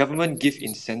 can the government give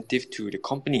incentive to the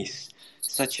companies,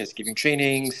 such as giving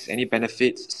trainings, any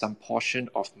benefits, some portion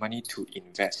of money to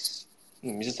invest?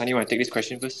 Mr. Sunny, you want to take this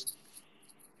question first?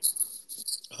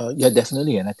 Yeah,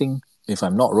 definitely. And I think, if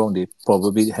I'm not wrong, they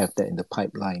probably have that in the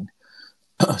pipeline.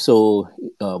 So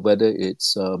whether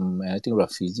it's, and I think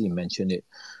Rafizi mentioned it,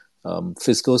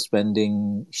 fiscal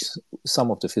spending,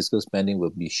 some of the fiscal spending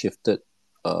will be shifted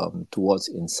towards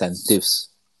incentives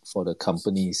for the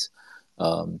companies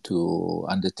to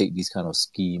undertake these kind of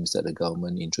schemes that the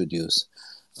government introduced.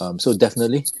 So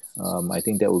definitely, I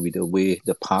think that will be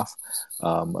the path.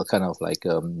 A kind of like,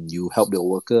 you help the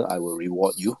worker, I will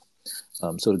reward you.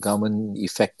 So the government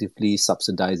effectively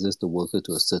subsidizes the worker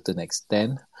to a certain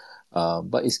extent,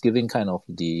 but it's giving kind of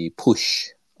the push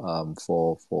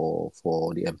for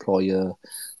the employer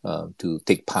to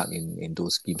take part in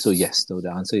those schemes. So yes, so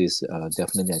the answer is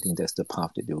definitely, I think that's the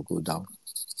path that they will go down.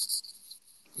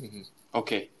 Mm-hmm.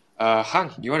 Okay.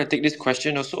 Han, you want to take this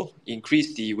question also?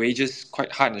 Increase the wages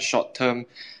quite hard in the short term.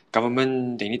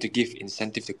 Government, they need to give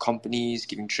incentive to companies,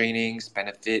 giving trainings,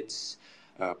 benefits,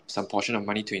 some portion of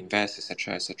money to invest,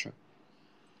 etc., etc.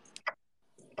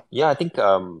 Yeah, I think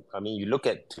you look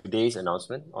at today's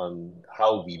announcement on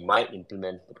how we might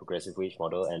implement the progressive wage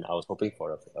model, and I was hoping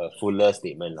for a fuller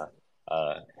statement lah.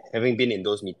 Having been in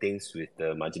those meetings with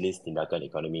the Majlis Tindakan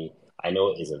Ekonomi, I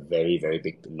know it's a very, very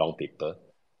big, long paper.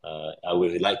 I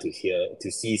would like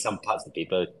to see some parts of the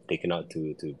paper taken out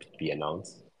to be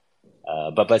announced.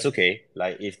 But it's okay.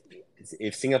 Like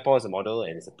if Singapore is a model,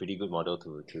 and it's a pretty good model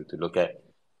to look at,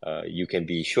 you can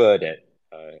be sure that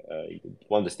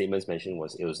one of the statements mentioned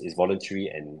was it's voluntary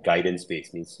and guidance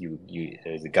based, means you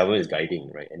the government is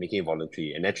guiding, right, and making it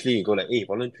voluntary. And naturally you go like, hey,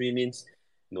 voluntary means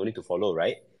no need to follow,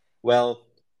 right? Well,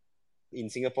 in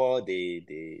Singapore, they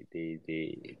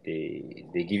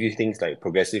give you things like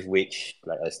progressive wage,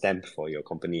 like a stamp for your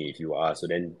company if you are. So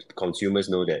then consumers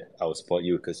know that I will support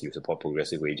you because you support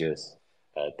progressive wages.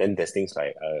 Then there's things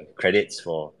like credits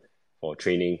for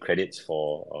training, credits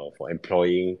for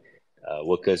employing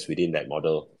workers within that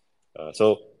model.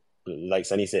 So, like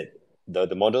Sunny said,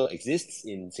 the model exists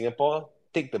in Singapore.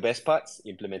 Take the best parts,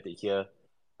 implement it here.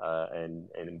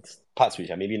 And parts which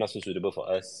are maybe not so suitable for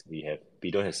us,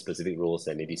 we don't have specific roles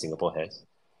that maybe Singapore has.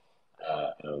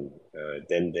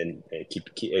 Then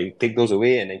take those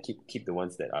away, and then keep the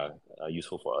ones that are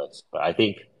useful for us. But I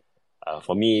think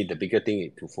for me, the bigger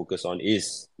thing to focus on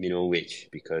is minimum wage,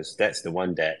 because that's the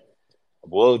one that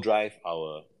will drive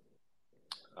our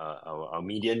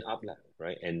median up,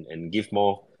 right? And give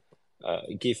more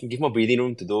breathing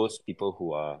room to those people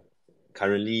who are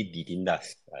currently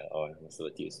ditindas, or what's the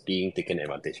word used, being taken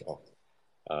advantage of,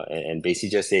 and basically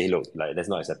just say, look, like that's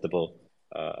not acceptable,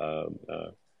 and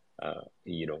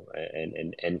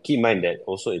keep in mind that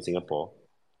also in Singapore,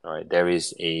 all right, there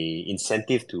is a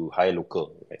incentive to hire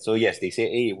local. Right? So yes, they say,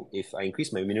 hey, if I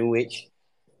increase my minimum wage,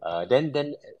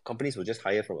 then companies will just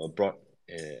hire from abroad,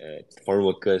 foreign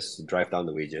workers to drive down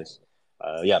the wages.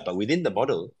 But within the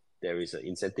model, there is an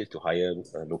incentive to hire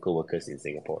local workers in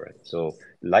Singapore, right? So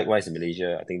likewise in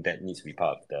Malaysia, I think that needs to be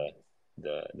part of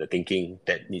the thinking,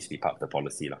 that needs to be part of the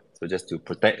policy lah. So just to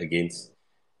protect against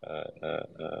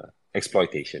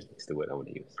exploitation is the word I want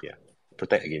to use. Yeah,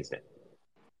 protect against that.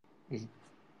 Mm-hmm.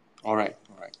 All right.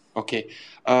 Okay.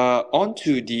 On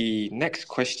to the next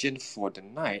question for the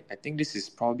night. I think this is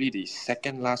probably the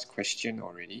second last question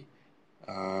already.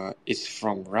 It's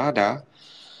from Rada.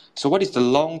 So what is the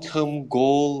long-term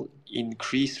goal?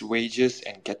 Increase wages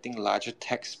and getting larger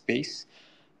tax base.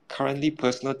 Currently,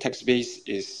 personal tax base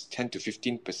is 10 to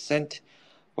 15%.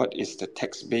 What is the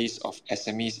tax base of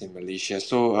SMEs in Malaysia?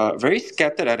 So very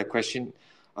scattered at the question.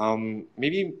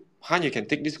 Maybe Han, you can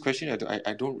take this question.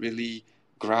 I don't really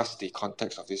grasp the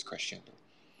context of this question.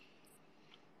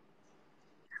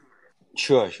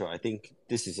 Sure. I think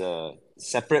this is a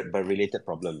separate but related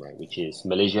problem, right? Which is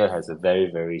Malaysia has a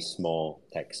very, very small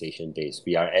taxation base.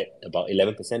 We are at about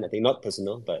 11%, I think, not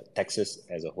personal, but taxes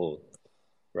as a whole,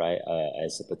 right?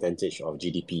 As a percentage of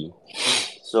GDP.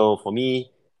 So for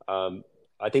me,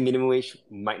 I think minimum wage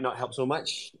might not help so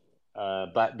much,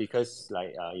 but because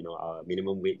our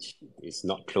minimum wage is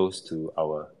not close to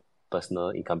our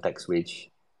personal income tax wage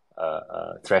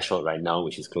threshold right now,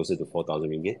 which is closer to 4,000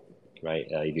 ringgit, right?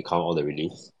 If you count all the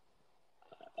reliefs.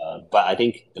 But I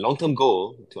think the long-term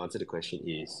goal, to answer the question,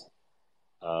 is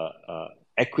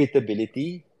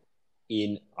equitability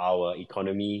in our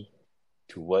economy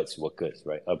towards workers,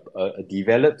 right? A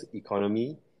developed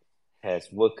economy has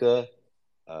worker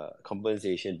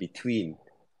compensation between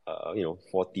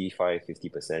 45,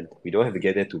 50%. We don't have to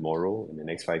get there tomorrow. In the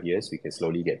next 5 years, we can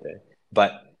slowly get there.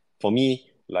 But for me,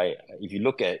 like if you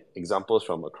look at examples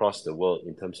from across the world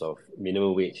in terms of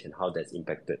minimum wage and how that's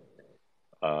impacted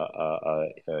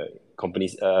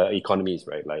economies,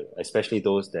 right? Like especially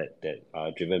those that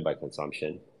are driven by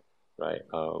consumption, right?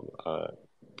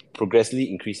 Progressively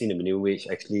increasing the minimum wage,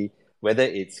 actually, whether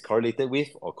it's correlated with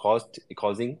or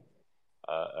causing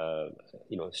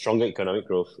stronger economic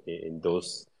growth in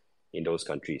those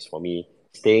countries. For me,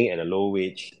 staying at a low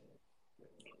wage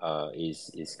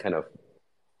is kind of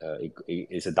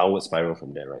it's a downward spiral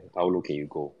from there, right? How low can you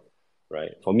go,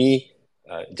 right? For me,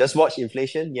 just watch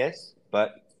inflation, yes,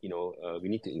 but we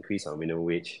need to increase our minimum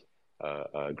wage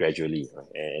gradually, right?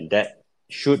 And that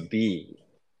should be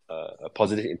a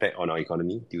positive impact on our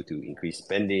economy due to increased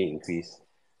spending, increased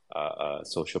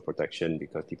social protection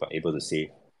because people are able to save,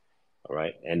 all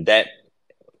right? And that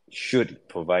should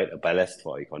provide a ballast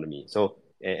for our economy. So,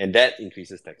 and that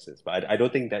increases taxes. But I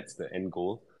don't think that's the end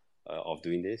goal of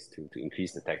doing this, to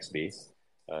increase the tax base.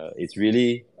 It's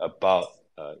really about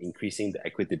increasing the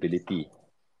equitability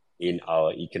in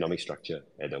our economic structure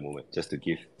at the moment, just to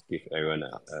give everyone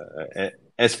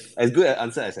as good an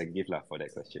answer as I can give for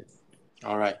that question.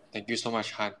 All right. Thank you so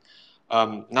much, Han.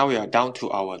 Now we are down to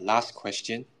our last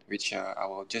question, which I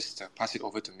will just pass it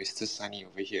over to Mr. Sunny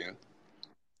over here.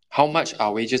 How much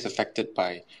are wages affected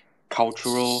by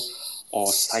cultural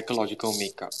or psychological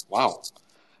makeup? Wow.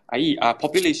 I.e., are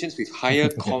populations with higher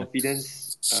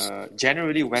confidence,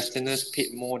 generally Westerners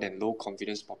paid more than low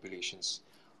confidence populations?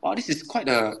 Wow, this is quite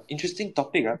an interesting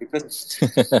topic because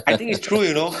I think it's true,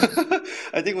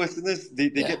 I think Westerners, they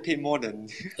get paid more than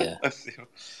us.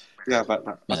 Yeah, but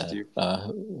pass it to you.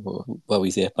 What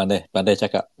we say, pandai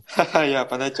cakap. Yeah,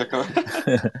 pandai cakap.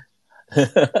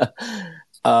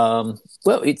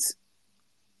 Well,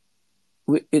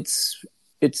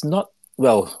 it's not,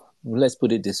 well, let's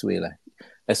put it this way,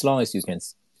 as long as you can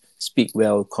speak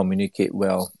well, communicate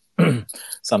well,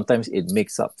 sometimes it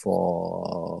makes up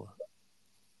for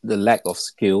the lack of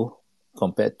skill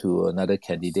compared to another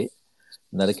candidate.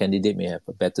 Another candidate may have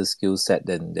a better skill set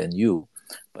than you,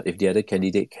 but if the other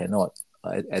candidate cannot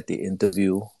at the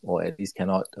interview, or at least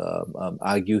cannot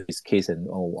argue his case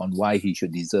on why he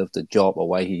should deserve the job or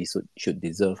why he should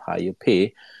deserve higher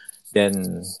pay,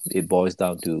 then it boils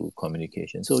down to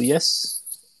communication. So yes,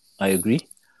 I agree.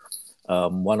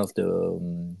 One of the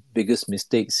biggest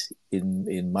mistakes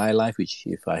in my life, which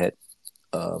if I had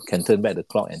can turn back the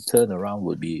clock and turn around,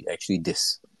 would be actually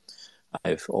this.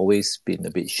 I've always been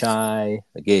a bit shy.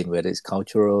 Again, whether it's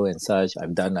cultural and such,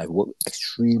 I've worked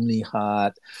extremely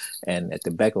hard, and at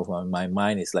the back of my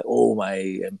mind, it's like, oh, my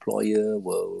employer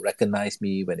will recognize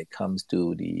me when it comes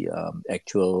to the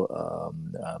actual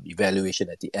evaluation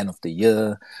at the end of the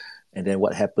year. And then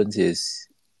what happens is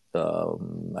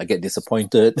I get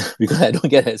disappointed because I don't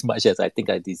get as much as I think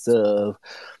I deserve,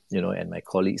 and my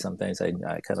colleagues, sometimes I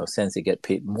kind of sense they get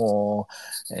paid more,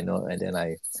 and then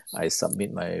I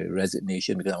submit my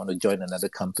resignation because I want to join another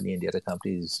company, and the other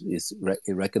company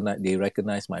they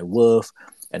recognize my worth,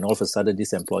 and all of a sudden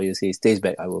this employer says, stays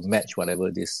back, I will match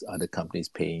whatever this other company is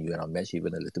paying you, and I'll match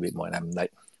even a little bit more. And I'm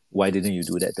like, why didn't you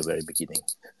do that at the very beginning?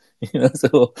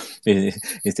 So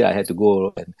instead I had to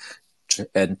go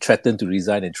and threaten to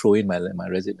resign and throw in my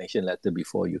resignation letter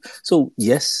before you. So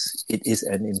yes, it is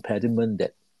an impediment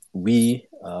that we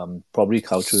probably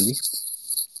culturally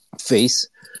face,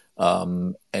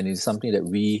 and it's something that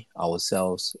we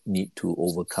ourselves need to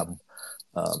overcome.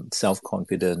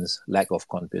 self-confidence, lack of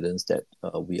confidence that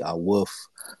we are worth,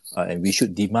 and we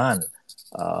should demand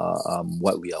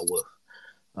what we are worth.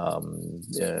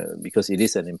 Because it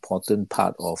is an important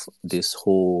part of this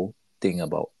whole thing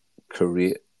about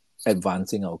career,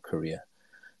 advancing our career.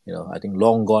 I think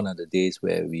long gone are the days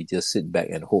where we just sit back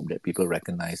and hope that people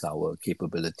recognize our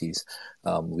capabilities.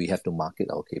 We have to market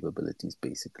our capabilities,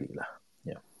 basically.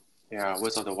 Yeah,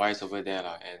 words of the wise over there.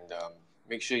 And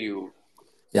make sure you...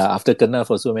 Yeah, after kena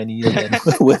for so many years, then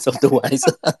words of the wise.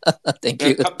 Thank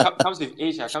you. Comes with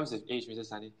age, Mr.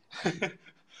 Sunny.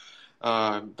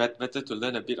 Better to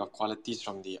learn a bit of qualities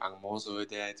from the angmos over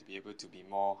there to be able to be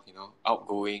more,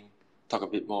 outgoing, talk a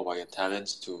bit more about your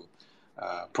talents, to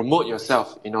promote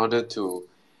yourself in order to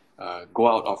go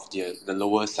out of the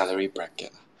lower salary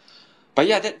bracket. But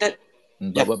yeah,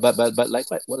 But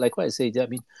like what I say, I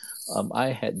mean, I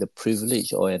had the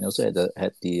privilege, and also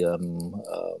had the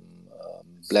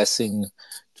blessing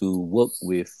to work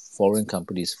with foreign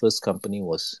companies. First company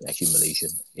was actually Malaysian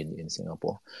in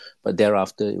Singapore, but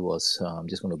thereafter it was, I'm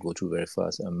just going to go through very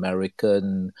fast,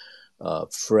 American,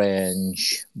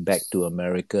 French, back to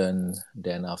American,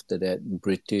 then after that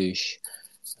British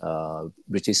 /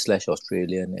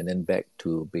 Australian, and then back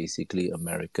to basically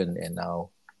American, and now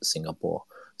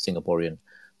Singaporean.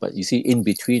 But you see, in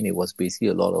between, it was basically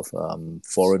a lot of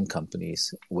foreign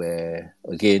companies where,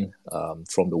 again,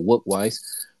 from the work-wise,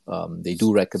 they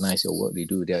do recognize your work.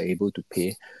 They are able to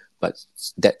pay. But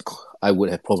that I would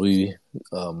have probably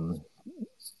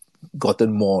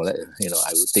gotten more,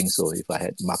 I would think so, if I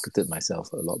had marketed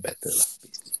myself a lot better.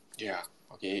 Basically. Yeah.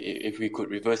 Okay. If we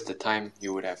could reverse the time,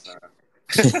 you would have...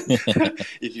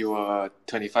 if you were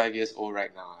 25 years old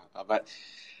right now. But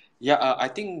yeah, I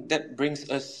think that brings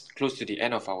us close to the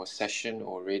end of our session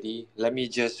already. Let me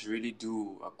just really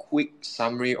do a quick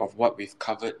summary of what we've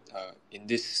covered in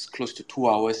this close to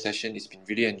 2-hour session. It's been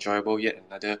really enjoyable, yet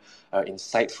another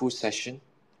insightful session.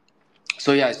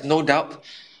 So yeah, it's no doubt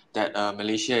that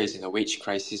Malaysia is in a wage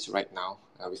crisis right now,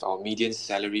 with our median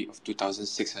salary of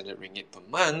 2,600 ringgit per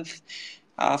month.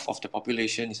 Half of the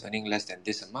population is earning less than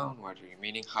this amount, while the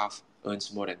remaining half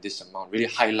earns more than this amount. Really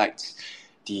highlights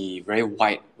the very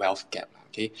wide wealth gap.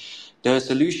 Okay, the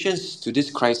solutions to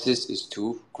this crisis is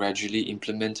to gradually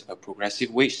implement a progressive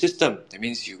wage system. That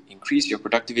means you increase your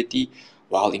productivity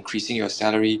while increasing your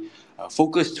salary.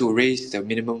 Focus to raise the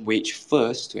minimum wage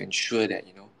first to ensure that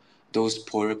those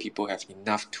poorer people have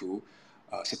enough to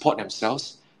support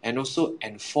themselves, and also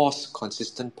enforce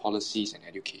consistent policies and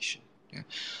education.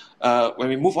 Yeah. When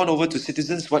we move on over to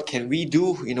citizens, what can we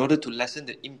do in order to lessen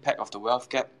the impact of the wealth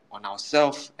gap on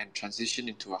ourselves and transition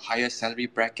into a higher salary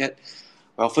bracket?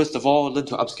 Well, first of all, learn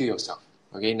to upskill yourself.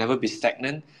 Okay, never be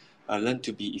stagnant. Learn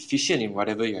to be efficient in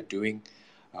whatever you're doing.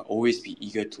 Always be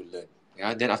eager to learn.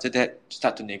 Yeah. Then after that,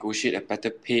 start to negotiate a better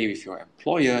pay with your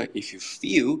employer if you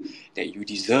feel that you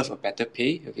deserve a better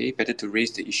pay. Okay, better to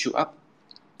raise the issue up.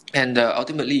 And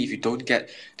ultimately, if you don't get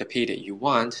the pay that you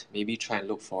want, maybe try and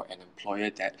look for an employer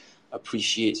that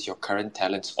appreciates your current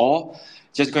talents, or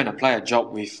just go and apply a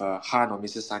job with Han or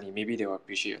Mrs. Sunny. Maybe they will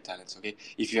appreciate your talents. Okay,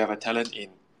 if you have a talent in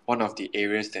one of the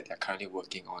areas that they're currently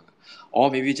working on,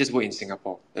 or maybe just work in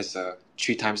Singapore. There's a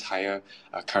 3 times higher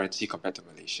currency compared to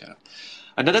Malaysia.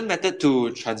 Another method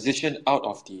to transition out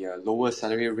of the lower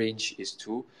salary range is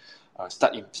to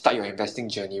start your investing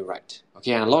journey right.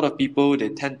 Okay, and a lot of people, they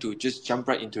tend to just jump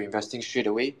right into investing straight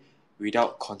away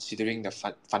without considering the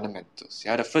fundamentals.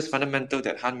 Yeah, the first fundamental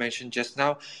that Han mentioned just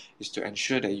now is to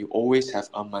ensure that you always have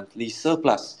a monthly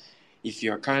surplus. If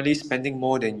you're currently spending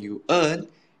more than you earn,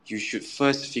 you should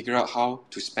first figure out how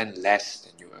to spend less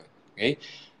than you earn. Okay,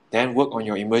 then work on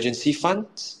your emergency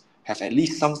funds. Have at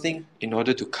least something in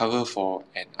order to cover for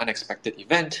an unexpected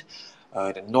event.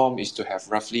 The norm is to have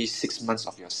roughly 6 months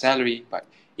of your salary, but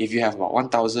if you have about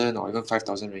 1,000 or even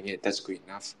 5,000 ringgit, that's good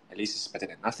enough. At least it's better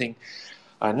than nothing.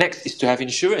 Next is to have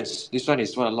insurance. This one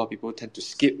is what a lot of people tend to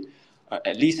skip.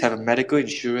 At least have a medical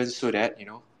insurance so that,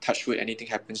 touch wood, anything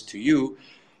happens to you,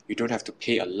 you don't have to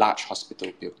pay a large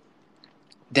hospital bill.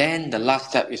 Then the last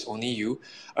step is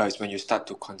is when you start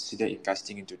to consider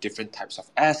investing into different types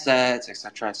of assets,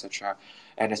 etc., etc.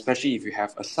 And especially if you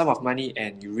have a sum of money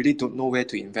and you really don't know where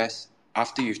to invest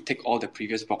after you tick all the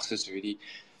previous boxes already,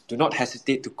 do not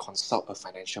hesitate to consult a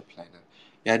financial planner.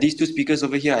 Yeah, these two speakers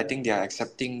over here, I think they are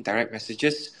accepting direct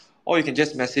messages, or you can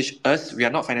just message us. We are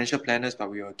not financial planners, but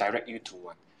we will direct you to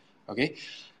one. Okay.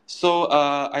 So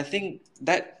I think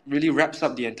that really wraps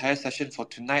up the entire session for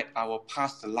tonight. I will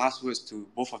pass the last words to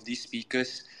both of these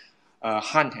speakers.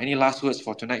 Han, any last words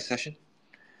for tonight's session?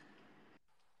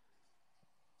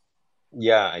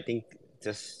 Yeah, I think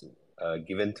just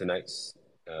given tonight's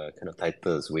kind of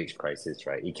title is wage crisis,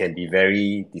 right? It can be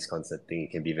very disconcerting.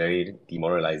 It can be very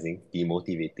demoralizing,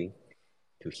 demotivating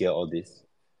to hear all this,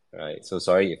 right? So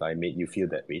sorry if I made you feel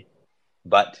that way,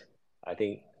 but I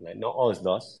think like not all is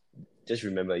lost. Just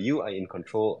remember, you are in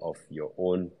control of your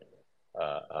own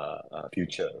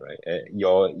future, right?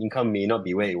 Your income may not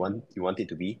be where you want it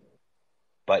to be,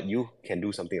 but you can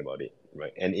do something about it,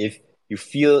 right? And if you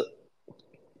feel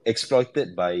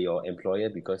exploited by your employer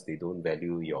because they don't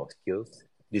value your skills,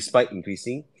 despite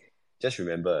increasing, just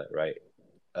remember, right?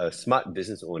 A smart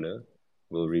business owner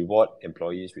will reward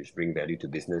employees which bring value to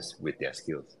business with their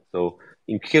skills. So,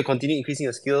 continue increasing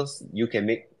your skills, you can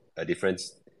make a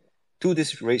difference to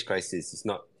this race crisis.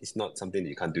 It's not something that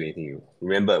you can't do anything.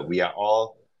 Remember, we are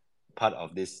all part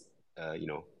of this,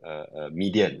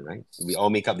 median, right? We all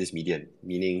make up this median,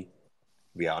 meaning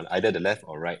we are on either the left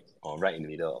or right in the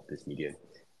middle of this median.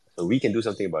 So we can do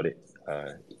something about it,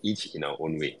 each in our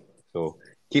own way. So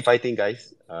keep fighting,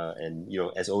 guys. And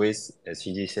as always, as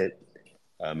Shinji said,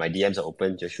 my DMs are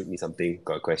open. Just shoot me something.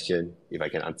 Got a question? If I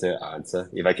can answer, I'll answer.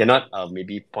 If I cannot, I'll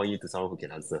maybe point you to someone who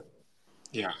can answer.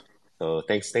 Yeah. So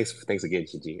thanks again,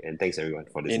 Shinji, and thanks everyone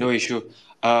for listening. No issue.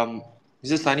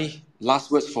 Mr. Sunny, last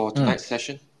words for tonight's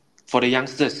session for the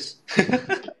youngsters.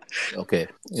 Okay.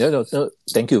 Yeah. No,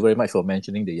 thank you very much for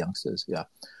mentioning the youngsters. Yeah.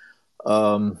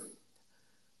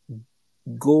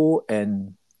 Go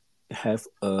and have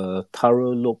a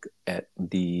thorough look at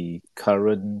the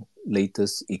current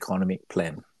latest economic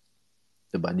plan,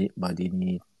 the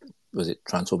Badini, was it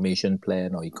transformation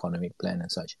plan or economic plan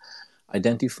and such.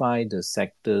 Identify the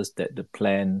sectors that the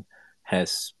plan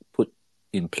has put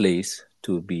in place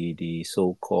to be the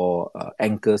so-called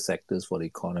anchor sectors for the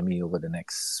economy over the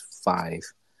next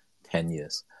 5-10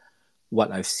 years.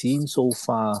 What I've seen so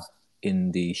far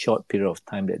in the short period of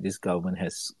time that this government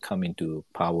has come into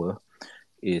power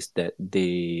is that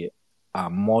they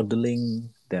are modeling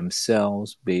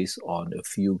themselves based on a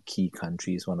few key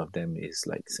countries. One of them is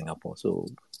like Singapore. So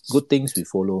good things we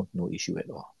follow, no issue at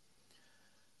all.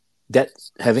 That,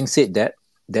 having said that,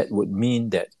 that would mean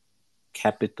that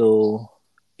capital,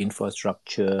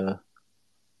 infrastructure,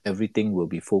 everything will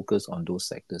be focused on those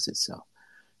sectors itself.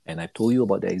 And I told you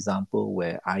about the example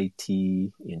where IT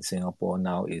in Singapore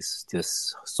now is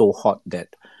just so hot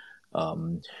that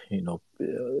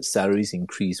salaries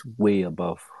increase way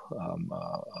above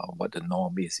what the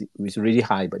norm is. It's really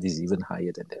high, but it's even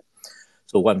higher than that.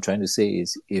 So what I'm trying to say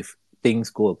is, if things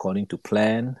go according to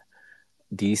plan,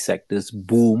 these sectors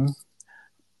boom,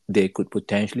 there could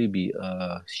potentially be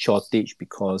a shortage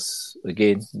because,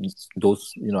 again,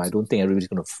 those, I don't think everybody's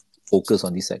going to focus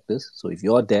on these sectors. So if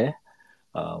you're there,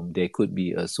 there could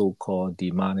be a so-called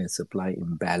demand and supply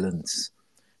imbalance.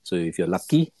 So if you're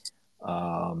lucky,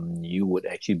 you would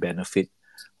actually benefit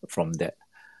from that.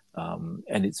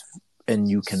 And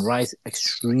you can rise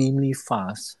extremely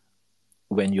fast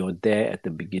when you're there at the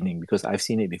beginning, because I've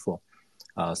seen it before.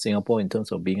 Singapore, in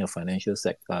terms of being a financial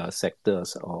sector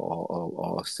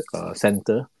or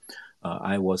center,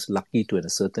 I was lucky to a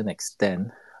certain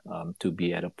extent to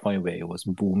be at a point where it was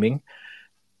booming.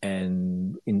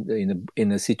 And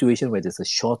in a situation where there's a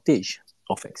shortage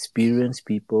of experienced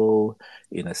people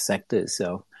in a sector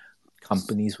itself,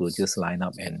 companies will just line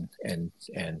up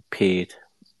and pay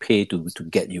to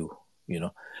get you.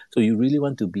 So you really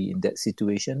want to be in that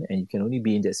situation, and you can only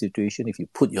be in that situation if you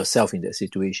put yourself in that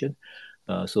situation.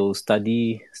 So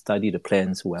study the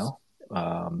plans well,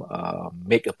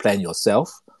 make a plan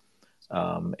yourself,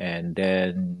 and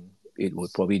then it will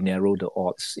probably narrow the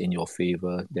odds in your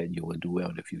favor that you will do well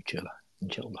in the future,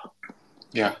 inshallah.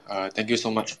 Yeah, thank you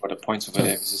so much for the points over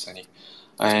there, Mrs. Sunny.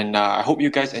 And I hope you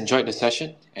guys enjoyed the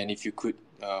session. And if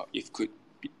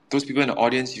those people in the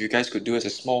audience, if you guys could do us a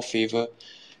small favor,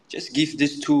 just give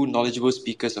these two knowledgeable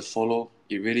speakers a follow.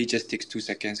 It really just takes 2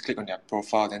 seconds. Click on their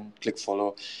profile, then click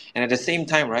follow. And at the same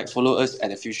time, right, follow us at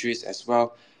the Futurist as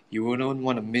well. You wouldn't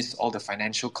want to miss all the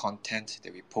financial content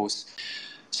that we post.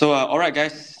 So, all right,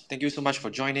 guys, thank you so much for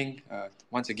joining.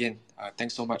 Once again,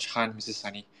 thanks so much, Han, Mrs.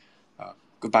 Sunny.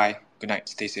 Goodbye. Good night.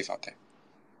 Stay safe out there.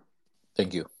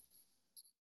 Thank you.